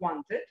composer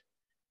wanted.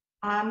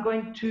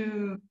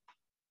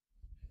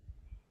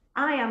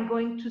 I am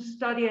going to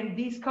study, and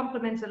this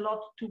complements a lot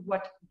to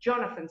what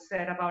Jonathan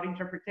said about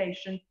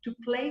interpretation, to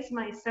place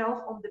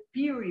myself on the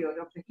period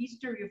of the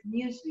history of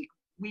music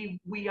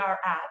we are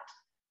at.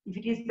 If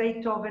it is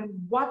Beethoven,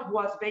 what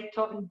was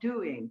Beethoven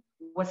doing?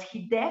 Was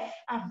he deaf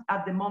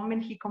at the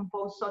moment he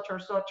composed such or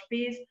such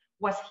piece?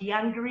 Was he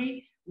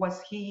angry?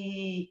 Was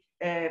he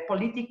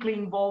politically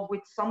involved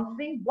with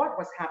something? What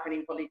was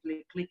happening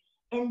politically?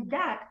 And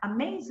that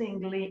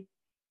amazingly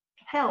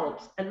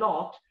helps a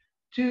lot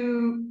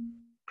to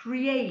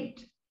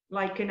create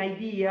like an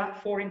idea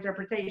for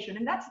interpretation.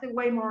 And that's the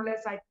way more or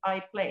less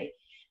I play.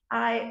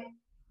 I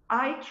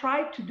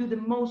try to do the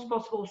most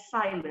possible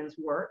silence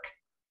work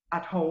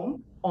at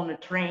home, on a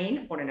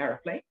train, on an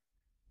airplane,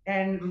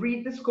 and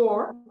read the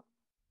score.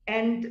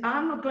 And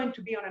I'm not going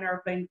to be on an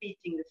airplane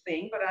beating the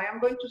thing, but I am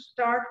going to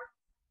start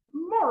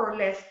more or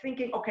less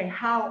thinking, okay,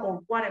 how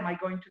or what am I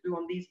going to do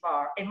on this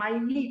bar? Am I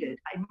needed?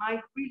 Am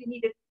I really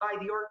needed by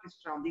the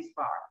orchestra on this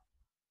bar?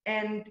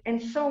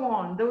 And so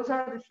on. Those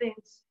are the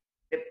things.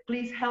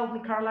 Please help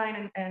me,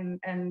 Caroline and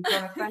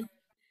Jonathan,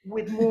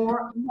 with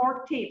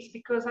more tips,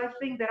 because I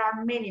think there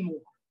are many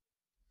more.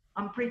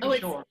 I'm pretty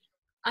sure.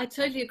 I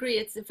totally agree.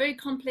 It's a very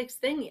complex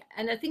thing,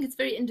 and I think it's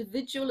very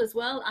individual as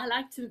well. I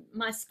like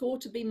my score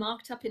to be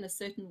marked up in a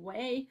certain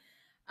way.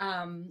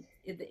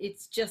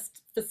 It's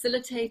just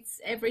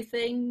facilitates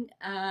everything.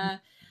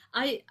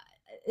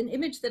 An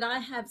image that I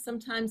have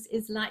sometimes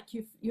is like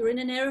you're in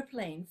an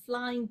aeroplane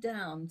flying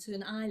down to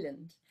an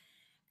island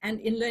and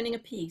in learning a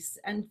piece.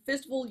 And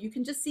first of all, you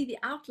can just see the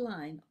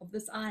outline of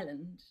this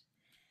island.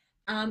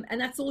 And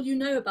that's all you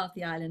know about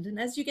the island. And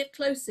as you get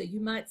closer, you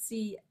might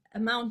see a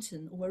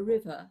mountain or a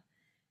river.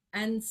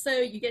 And so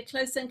you get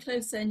closer and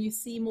closer and you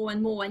see more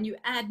and more and you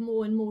add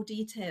more and more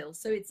details.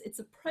 So it's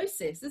a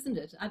process, isn't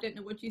it? I don't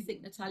know what you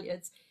think,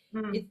 Natalia.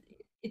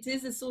 It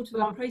is a sort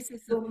of a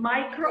process from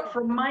micro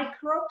to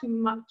micro,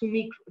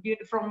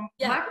 from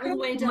macro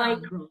to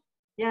micro.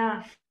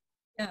 Yeah,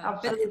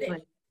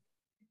 absolutely.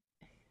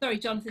 Sorry,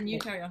 Jonathan, you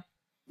carry on.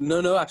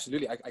 No,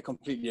 absolutely. I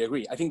completely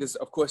agree. I think there's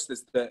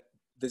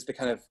the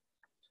kind of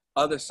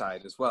other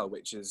side as well,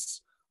 which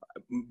is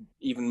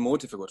even more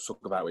difficult to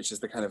talk about, which is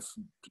the kind of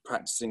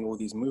practicing all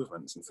these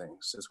movements and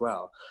things as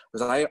well.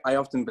 Because I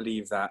often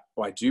believe that,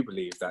 or I do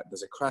believe that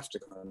there's a craft to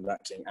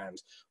conducting,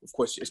 and of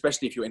course,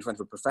 especially if you're in front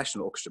of a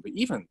professional orchestra, but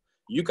even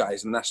you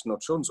guys in the National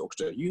Children's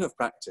Orchestra, you have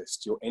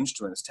practiced your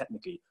instruments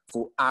technically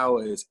for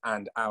hours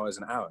and hours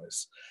and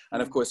hours.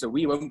 And of course, so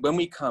when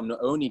we come, not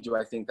only do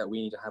I think that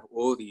we need to have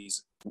all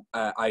these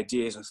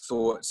ideas and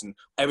thoughts and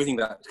everything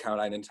that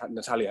Caroline and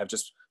Natalia have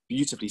just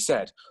beautifully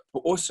said, but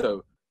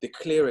also the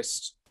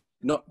clearest,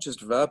 not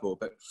just verbal,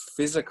 but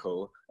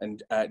physical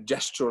and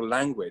gestural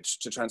language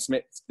to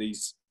transmit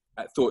these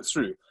thoughts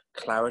through.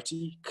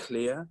 Clarity,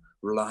 clear,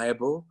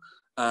 reliable.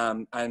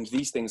 And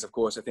these things, of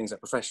course, are things that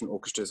professional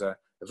orchestras are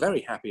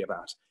very happy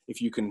about.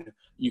 If you can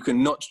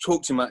not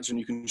talk too much and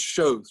you can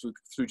show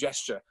through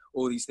gesture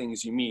all these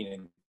things you mean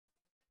and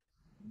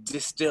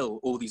distill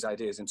all these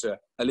ideas into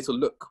a little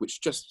look,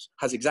 which just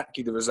has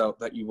exactly the result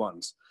that you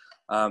want.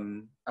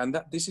 And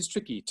that this is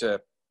tricky to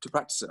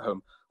practice at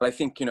home. But I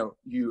think,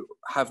 you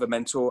have a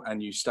mentor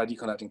and you study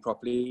conducting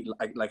properly,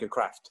 like a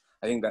craft.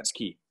 I think that's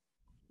key.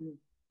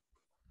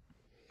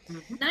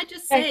 Can I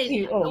just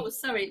say,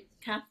 sorry,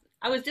 Kath.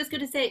 I was just going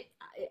to say,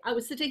 I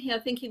was sitting here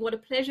thinking what a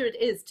pleasure it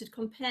is to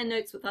compare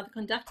notes with other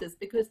conductors,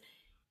 because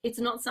it's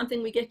not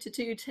something we get to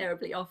do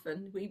terribly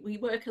often. We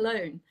work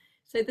alone.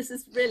 So this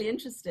is really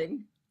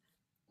interesting.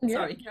 Yeah,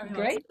 sorry, carry on.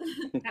 Great.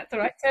 That's all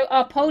right. So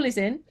our poll is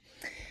in.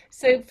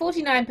 So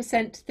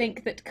 49%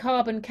 think that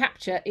carbon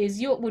capture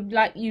is you'd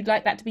like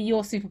that to be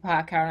your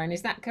superpower, Caroline.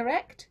 Is that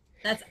correct?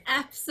 That's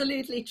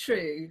absolutely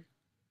true.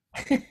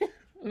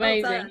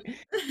 Amazing.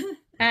 Well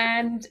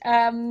and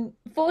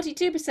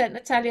 42%,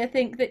 Natalia,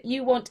 think that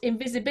you want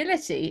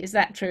invisibility. Is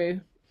that true?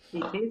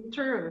 It is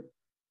true.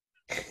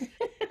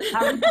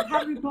 Harry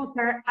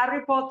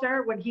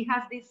Potter, when he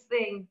has this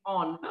thing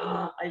on,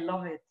 I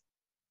love it.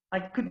 I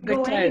could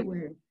go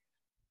anywhere.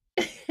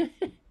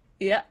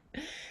 Yeah.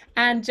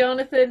 And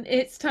Jonathan,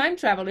 it's time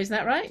travel, is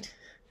that right?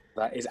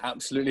 That is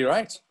absolutely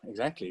right.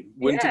 Exactly.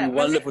 Wouldn't it be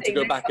wonderful to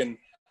go back and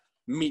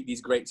meet these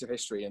greats of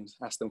history and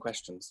ask them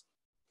questions?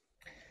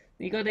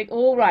 You got to think,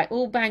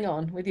 all bang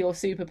on with your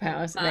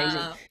superpowers.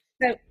 Amazing.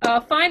 So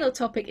our final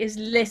topic is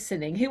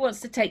listening. Who wants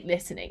to take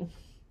listening?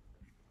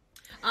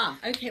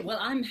 Okay. Well,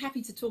 I'm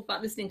happy to talk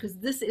about listening because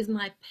this is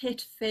my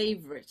pet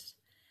favorite.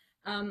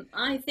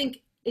 I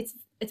think it's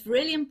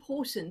really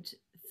important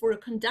for a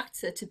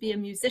conductor to be a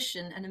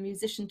musician and a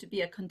musician to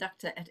be a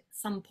conductor at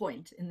some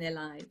point in their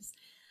lives.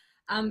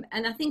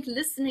 And I think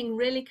listening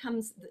really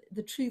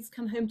the truths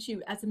come home to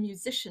you as a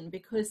musician,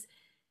 because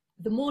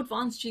the more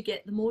advanced you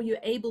get, the more you're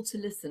able to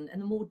listen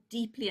and the more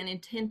deeply and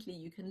intently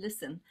you can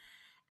listen.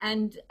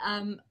 And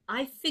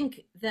I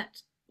think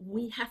that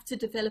we have to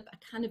develop a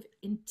kind of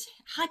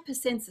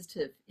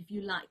hypersensitive, if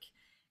you like,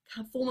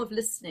 form of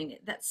listening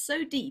that's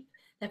so deep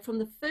that from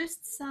the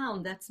first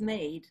sound that's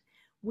made,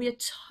 we're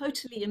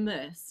totally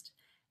immersed.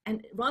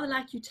 And rather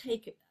like you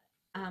take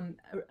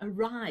a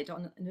ride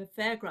on a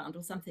fairground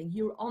or something,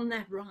 you're on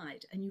that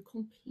ride and you're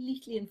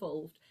completely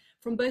involved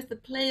from both the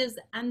players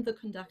and the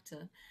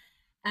conductor.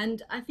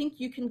 And I think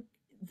you can,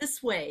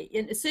 this way,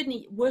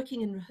 certainly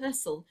working in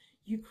rehearsal,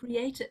 you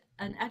create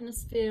an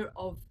atmosphere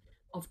of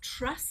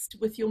trust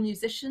with your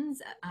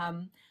musicians,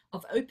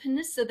 of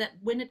openness, so that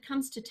when it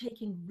comes to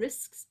taking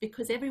risks,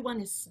 because everyone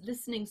is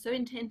listening so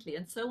intently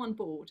and so on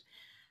board,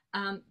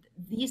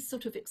 these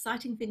sort of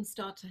exciting things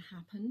start to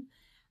happen.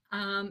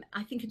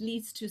 I think it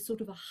leads to sort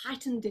of a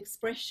heightened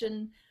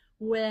expression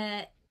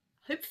where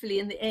hopefully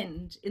in the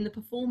end, in the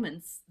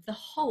performance, the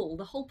whole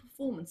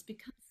performance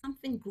becomes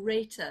something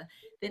greater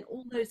than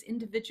all those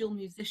individual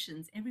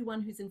musicians,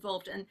 everyone who's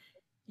involved. And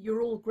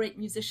you're all great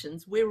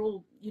musicians. We're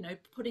all,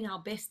 putting our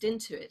best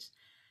into it,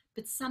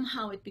 but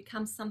somehow it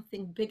becomes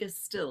something bigger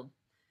still.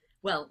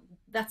 Well,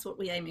 that's what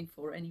we're aiming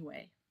for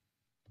anyway.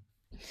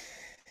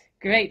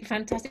 Great,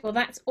 fantastic. Well,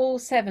 that's all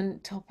 7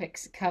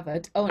 topics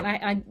covered. Oh, and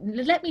I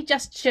let me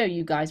just show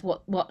you guys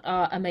what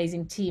our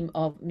amazing team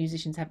of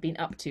musicians have been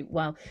up to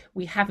while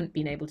we haven't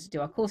been able to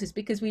do our courses,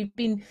 because we've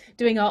been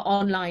doing our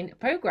online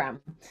program.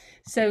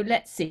 So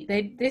let's see.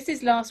 This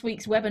is last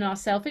week's webinar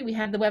selfie. We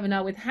had the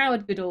webinar with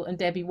Howard Goodall and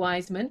Debbie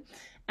Wiseman,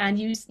 and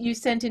you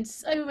sent in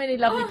so many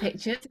lovely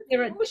pictures.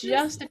 There are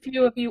just a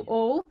few of you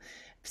all.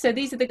 So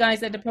these are the guys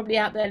that are probably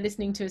out there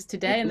listening to us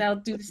today, and they'll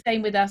do the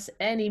same with us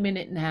any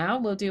minute now.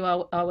 We'll do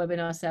our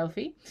webinar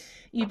selfie.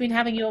 You've been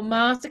having your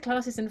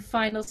masterclasses and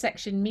final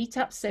section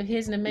meetups. So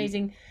here's an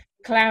amazing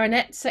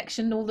clarinet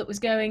section, all that was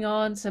going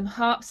on, some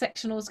harp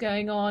sectionals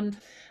going on.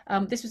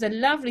 This was a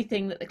lovely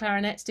thing that the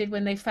clarinets did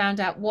when they found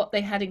out what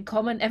they had in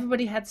common.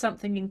 Everybody had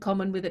something in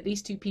common with at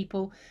least 2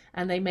 people,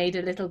 and they made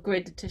a little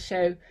grid to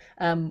show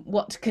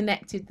what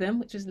connected them,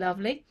 which was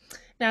lovely.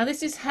 Now,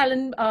 this is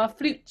Helen, our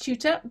flute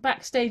tutor,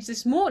 backstage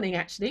this morning,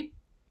 actually,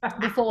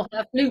 before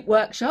her flute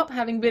workshop,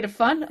 having a bit of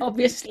fun,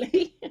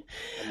 obviously.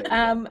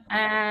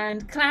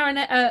 And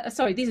clarinet,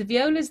 sorry, these are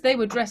violas. They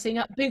were dressing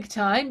up big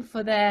time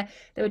for they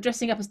were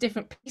dressing up as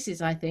different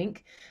pieces, I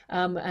think,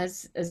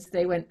 as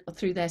they went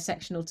through their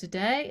sectional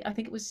today. I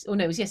think it was,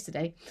 it was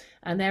yesterday.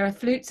 And there are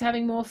flutes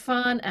having more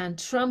fun, and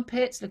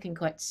trumpets looking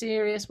quite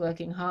serious,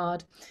 working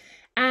hard.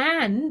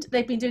 And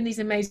they've been doing these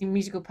amazing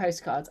musical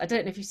postcards. I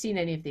don't know if you've seen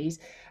any of these,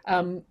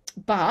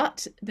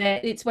 but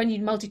it's when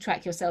you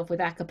multi-track yourself with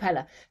a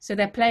cappella. So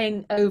they're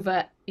playing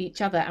over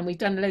each other, and we've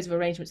done loads of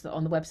arrangements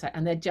on the website,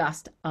 and they're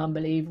just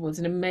unbelievable. There's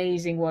an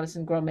amazing Wallace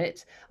and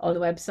Gromit on the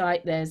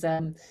website. There's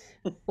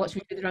Watch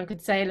Me Do the Drunken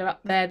Sailor up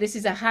there. This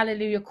is a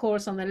Hallelujah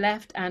chorus on the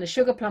left, and a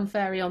Sugar Plum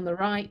Fairy on the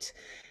right,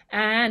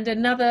 and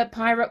another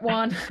pirate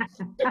one.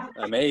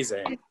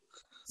 Amazing.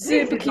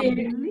 Super cute.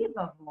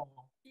 Unbelievable.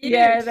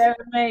 Yeah, they're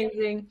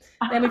amazing.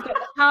 Then we've got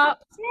the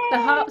harps.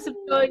 The harps have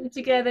joined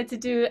together to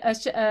do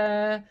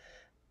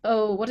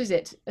what is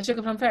it? A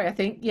Sugar Plum Fairy, I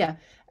think. Yeah,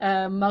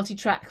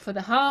 multi-track for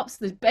the harps.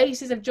 The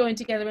basses have joined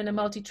together in a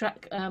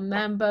multi-track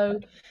mambo,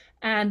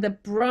 and the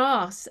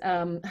brass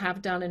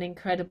have done an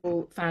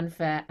incredible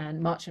fanfare and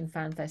march and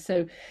fanfare.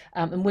 So,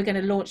 and we're going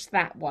to launch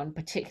that one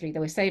particularly. Though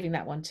we're saving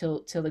that one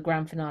till the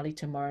grand finale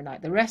tomorrow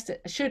night. The rest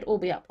should all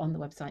be up on the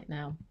website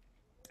now.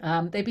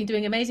 They've been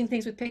doing amazing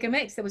things with Pick a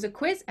Mix. There was a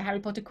quiz, a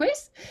Harry Potter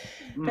quiz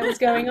that was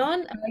going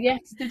on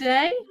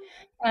yesterday.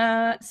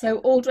 So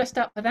all dressed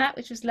up for that,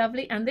 which was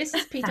lovely. And this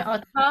is Peter,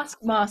 our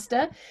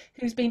taskmaster,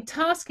 who's been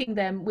tasking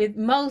them with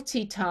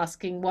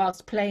multitasking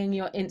whilst playing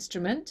your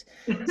instrument.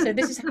 So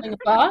this is having a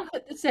bath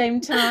at the same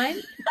time.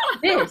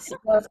 This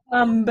was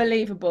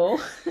unbelievable.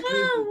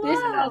 Oh, wow. This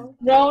was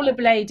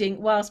rollerblading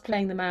whilst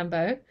playing the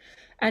mambo.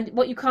 And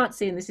what you can't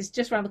see in this is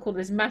just around the corner,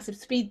 there's a massive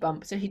speed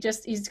bump. So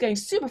he's going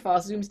super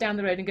fast, zooms down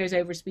the road and goes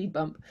over a speed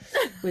bump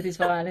with his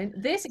violin.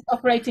 This is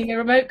operating a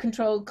remote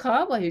controlled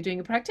car while you're doing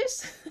a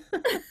practice,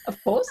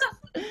 of course.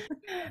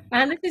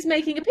 And this is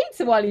making a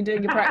pizza while you're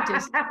doing your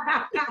practice.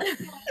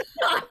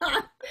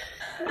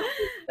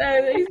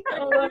 So these are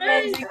all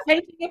amazing.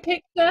 Taking a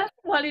picture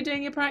while you're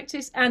doing your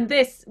practice. And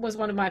this was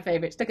one of my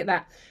favorites. Look at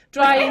that.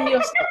 Drying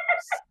your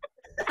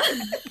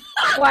socks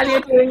while you're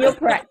doing your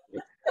practice.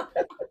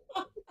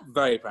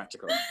 Very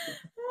practical.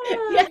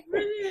 Yeah,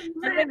 and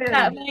look at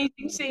that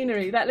amazing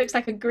scenery. That looks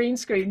like a green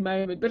screen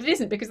moment, but it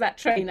isn't, because that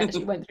train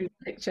actually went through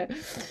the picture.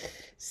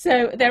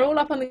 So they're all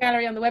up on the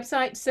gallery on the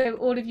website. So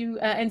all of you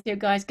NCO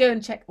guys, go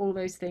and check all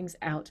those things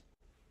out.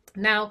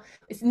 Now,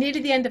 it's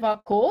nearly the end of our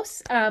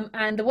course,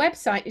 and the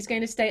website is going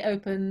to stay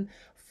open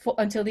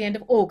until the end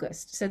of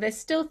August. So there's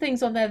still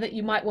things on there that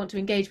you might want to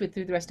engage with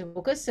through the rest of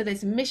August. So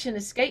there's Mission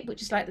Escape,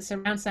 which is like the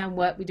surround sound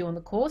work we do on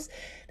the course.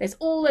 There's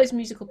all those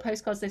musical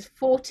postcards. There's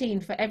 14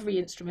 for every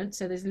instrument.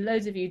 So there's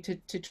loads of you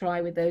to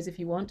try with those if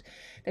you want.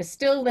 There's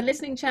still the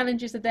listening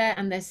challenges are there,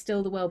 and there's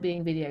still the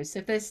wellbeing videos. So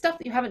if there's stuff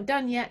that you haven't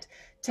done yet,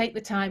 take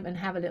the time and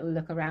have a little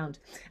look around.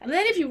 And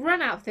then if you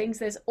run out of things,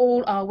 there's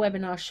all our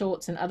webinar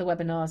shorts and other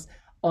webinars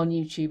on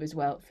YouTube as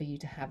well for you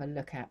to have a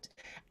look at.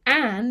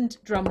 And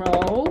drum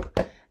roll,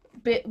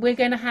 but we're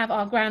going to have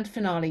our grand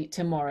finale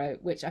tomorrow,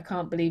 which I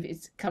can't believe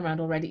it's come around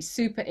already.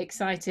 Super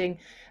exciting.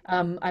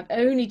 I've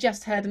only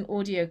just heard an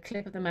audio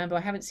clip of the mambo.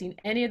 I haven't seen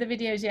any of the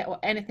videos yet or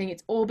anything.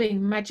 It's all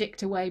being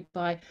magicked away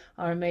by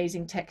our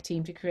amazing tech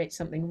team to create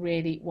something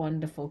really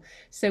wonderful.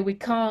 So we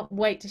can't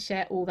wait to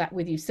share all that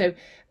with you. So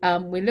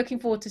we're looking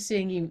forward to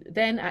seeing you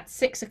then at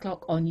 6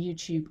 o'clock on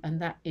YouTube,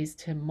 and that is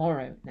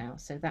tomorrow now.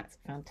 So that's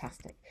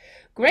fantastic.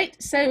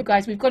 Great. So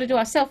guys, we've got to do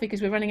our selfie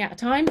because we're running out of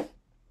time.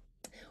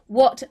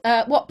 What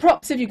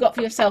props have you got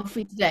for your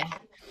selfie today?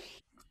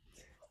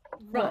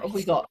 Right. What have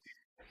we got?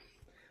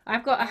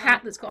 I've got a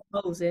hat that's got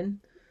holes in.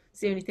 It's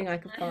the only thing I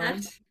can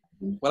find.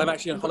 Well, I'm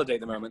actually on holiday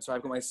at the moment, so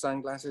I've got my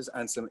sunglasses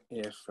and some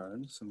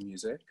earphones, some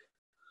music.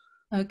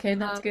 Okay,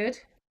 that's good.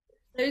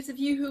 Those of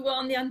you who are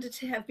on the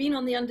have been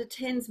on the under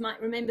 10s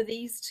might remember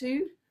these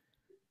two.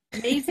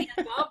 Maisie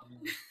and Bob.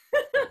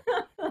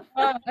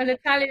 Oh, and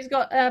Natalia's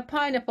got a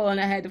pineapple on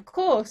her head, of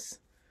course.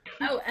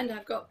 Oh, and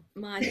I've got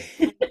my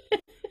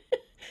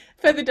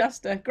feather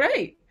duster.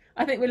 Great.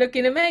 I think we're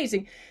looking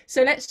amazing.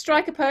 So let's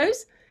strike a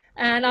pose,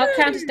 and I'll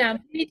count us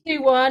down. 3,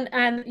 2, 1,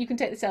 and you can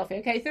take the selfie.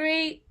 Okay,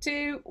 3,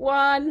 2,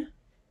 1.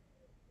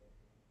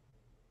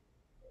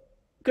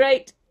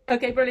 Great.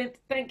 Okay, brilliant.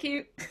 Thank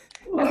you.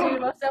 That's all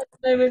of ourselves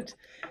at the moment.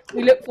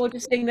 We look forward to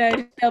seeing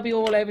those. They'll be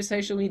all over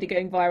social media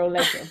going viral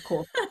later, of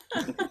course.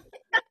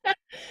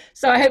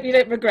 So I hope you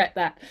don't regret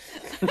that.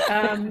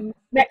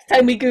 Next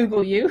time we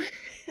Google you.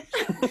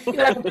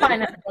 You'll have a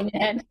pineapple on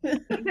your head.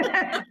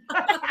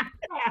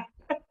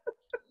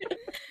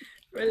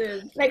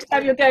 Brilliant. Next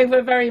time you're going for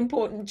a very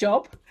important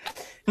job.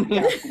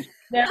 Yeah,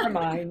 never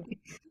mind.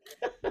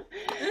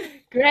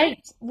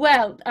 Great.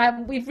 Well,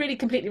 we've really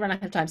completely run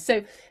out of time.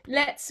 So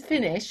let's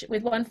finish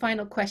with one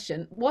final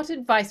question. What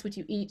advice would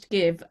you each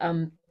give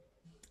a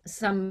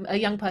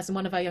young person,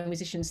 one of our young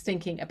musicians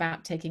thinking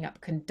about taking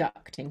up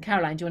conducting?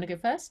 Caroline, do you want to go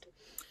first?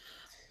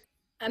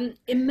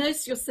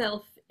 Immerse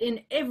yourself in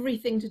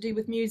everything to do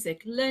with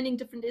music, learning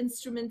different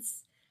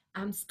instruments,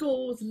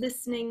 scores,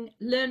 listening,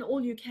 learn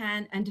all you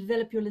can and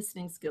develop your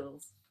listening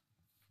skills.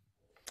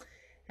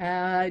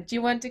 Do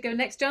you want to go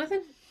next,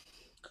 Jonathan?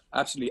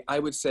 Absolutely. I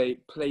would say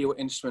play your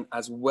instrument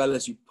as well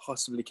as you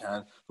possibly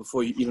can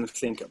before you even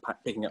think of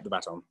picking up the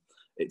baton.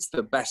 It's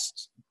the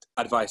best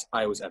advice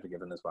I was ever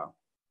given as well.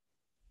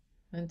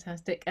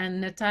 Fantastic.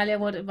 And Natalia,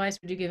 what advice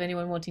would you give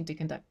anyone wanting to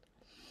conduct?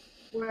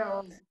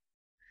 Well,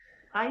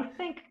 I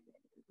think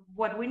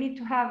what we need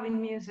to have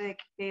in music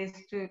is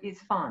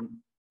fun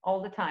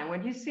all the time.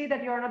 When you see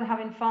that you're not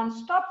having fun,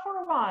 stop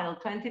for a while,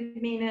 20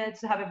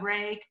 minutes, have a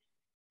break.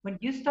 When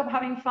you stop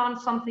having fun,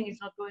 something is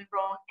not going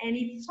wrong. And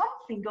if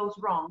something goes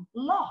wrong,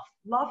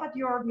 laugh at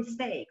your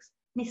mistakes.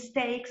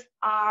 Mistakes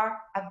are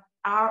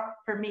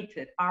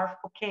permitted, are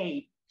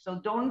okay.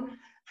 So don't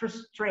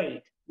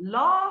frustrate.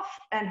 Laugh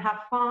and have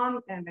fun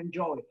and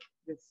enjoy it.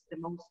 That's the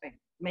most thing.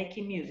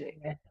 Making music.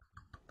 Yeah.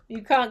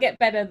 You can't get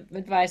better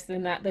advice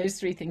than that, those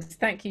three things.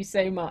 Thank you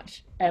so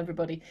much,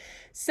 everybody.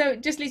 So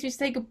it just leaves me to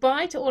say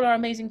goodbye to all our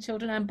amazing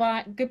children, and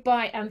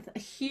goodbye and a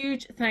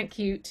huge thank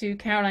you to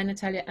Caroline,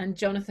 Natalia and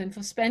Jonathan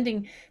for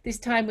spending this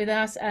time with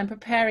us and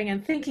preparing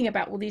and thinking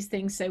about all these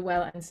things so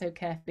well and so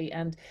carefully,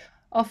 and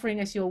offering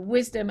us your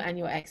wisdom and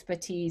your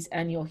expertise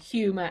and your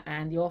humor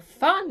and your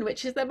fun,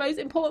 which is the most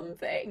important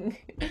thing,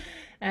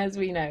 as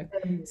we know.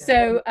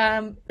 So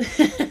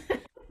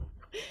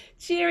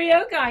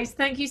cheerio, guys.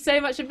 Thank you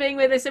so much for being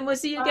with us, and we'll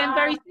see you again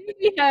very soon,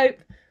 we hope.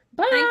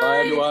 Bye.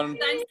 Bye, everyone.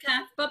 Thanks,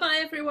 Kath. Bye-bye,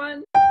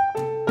 everyone.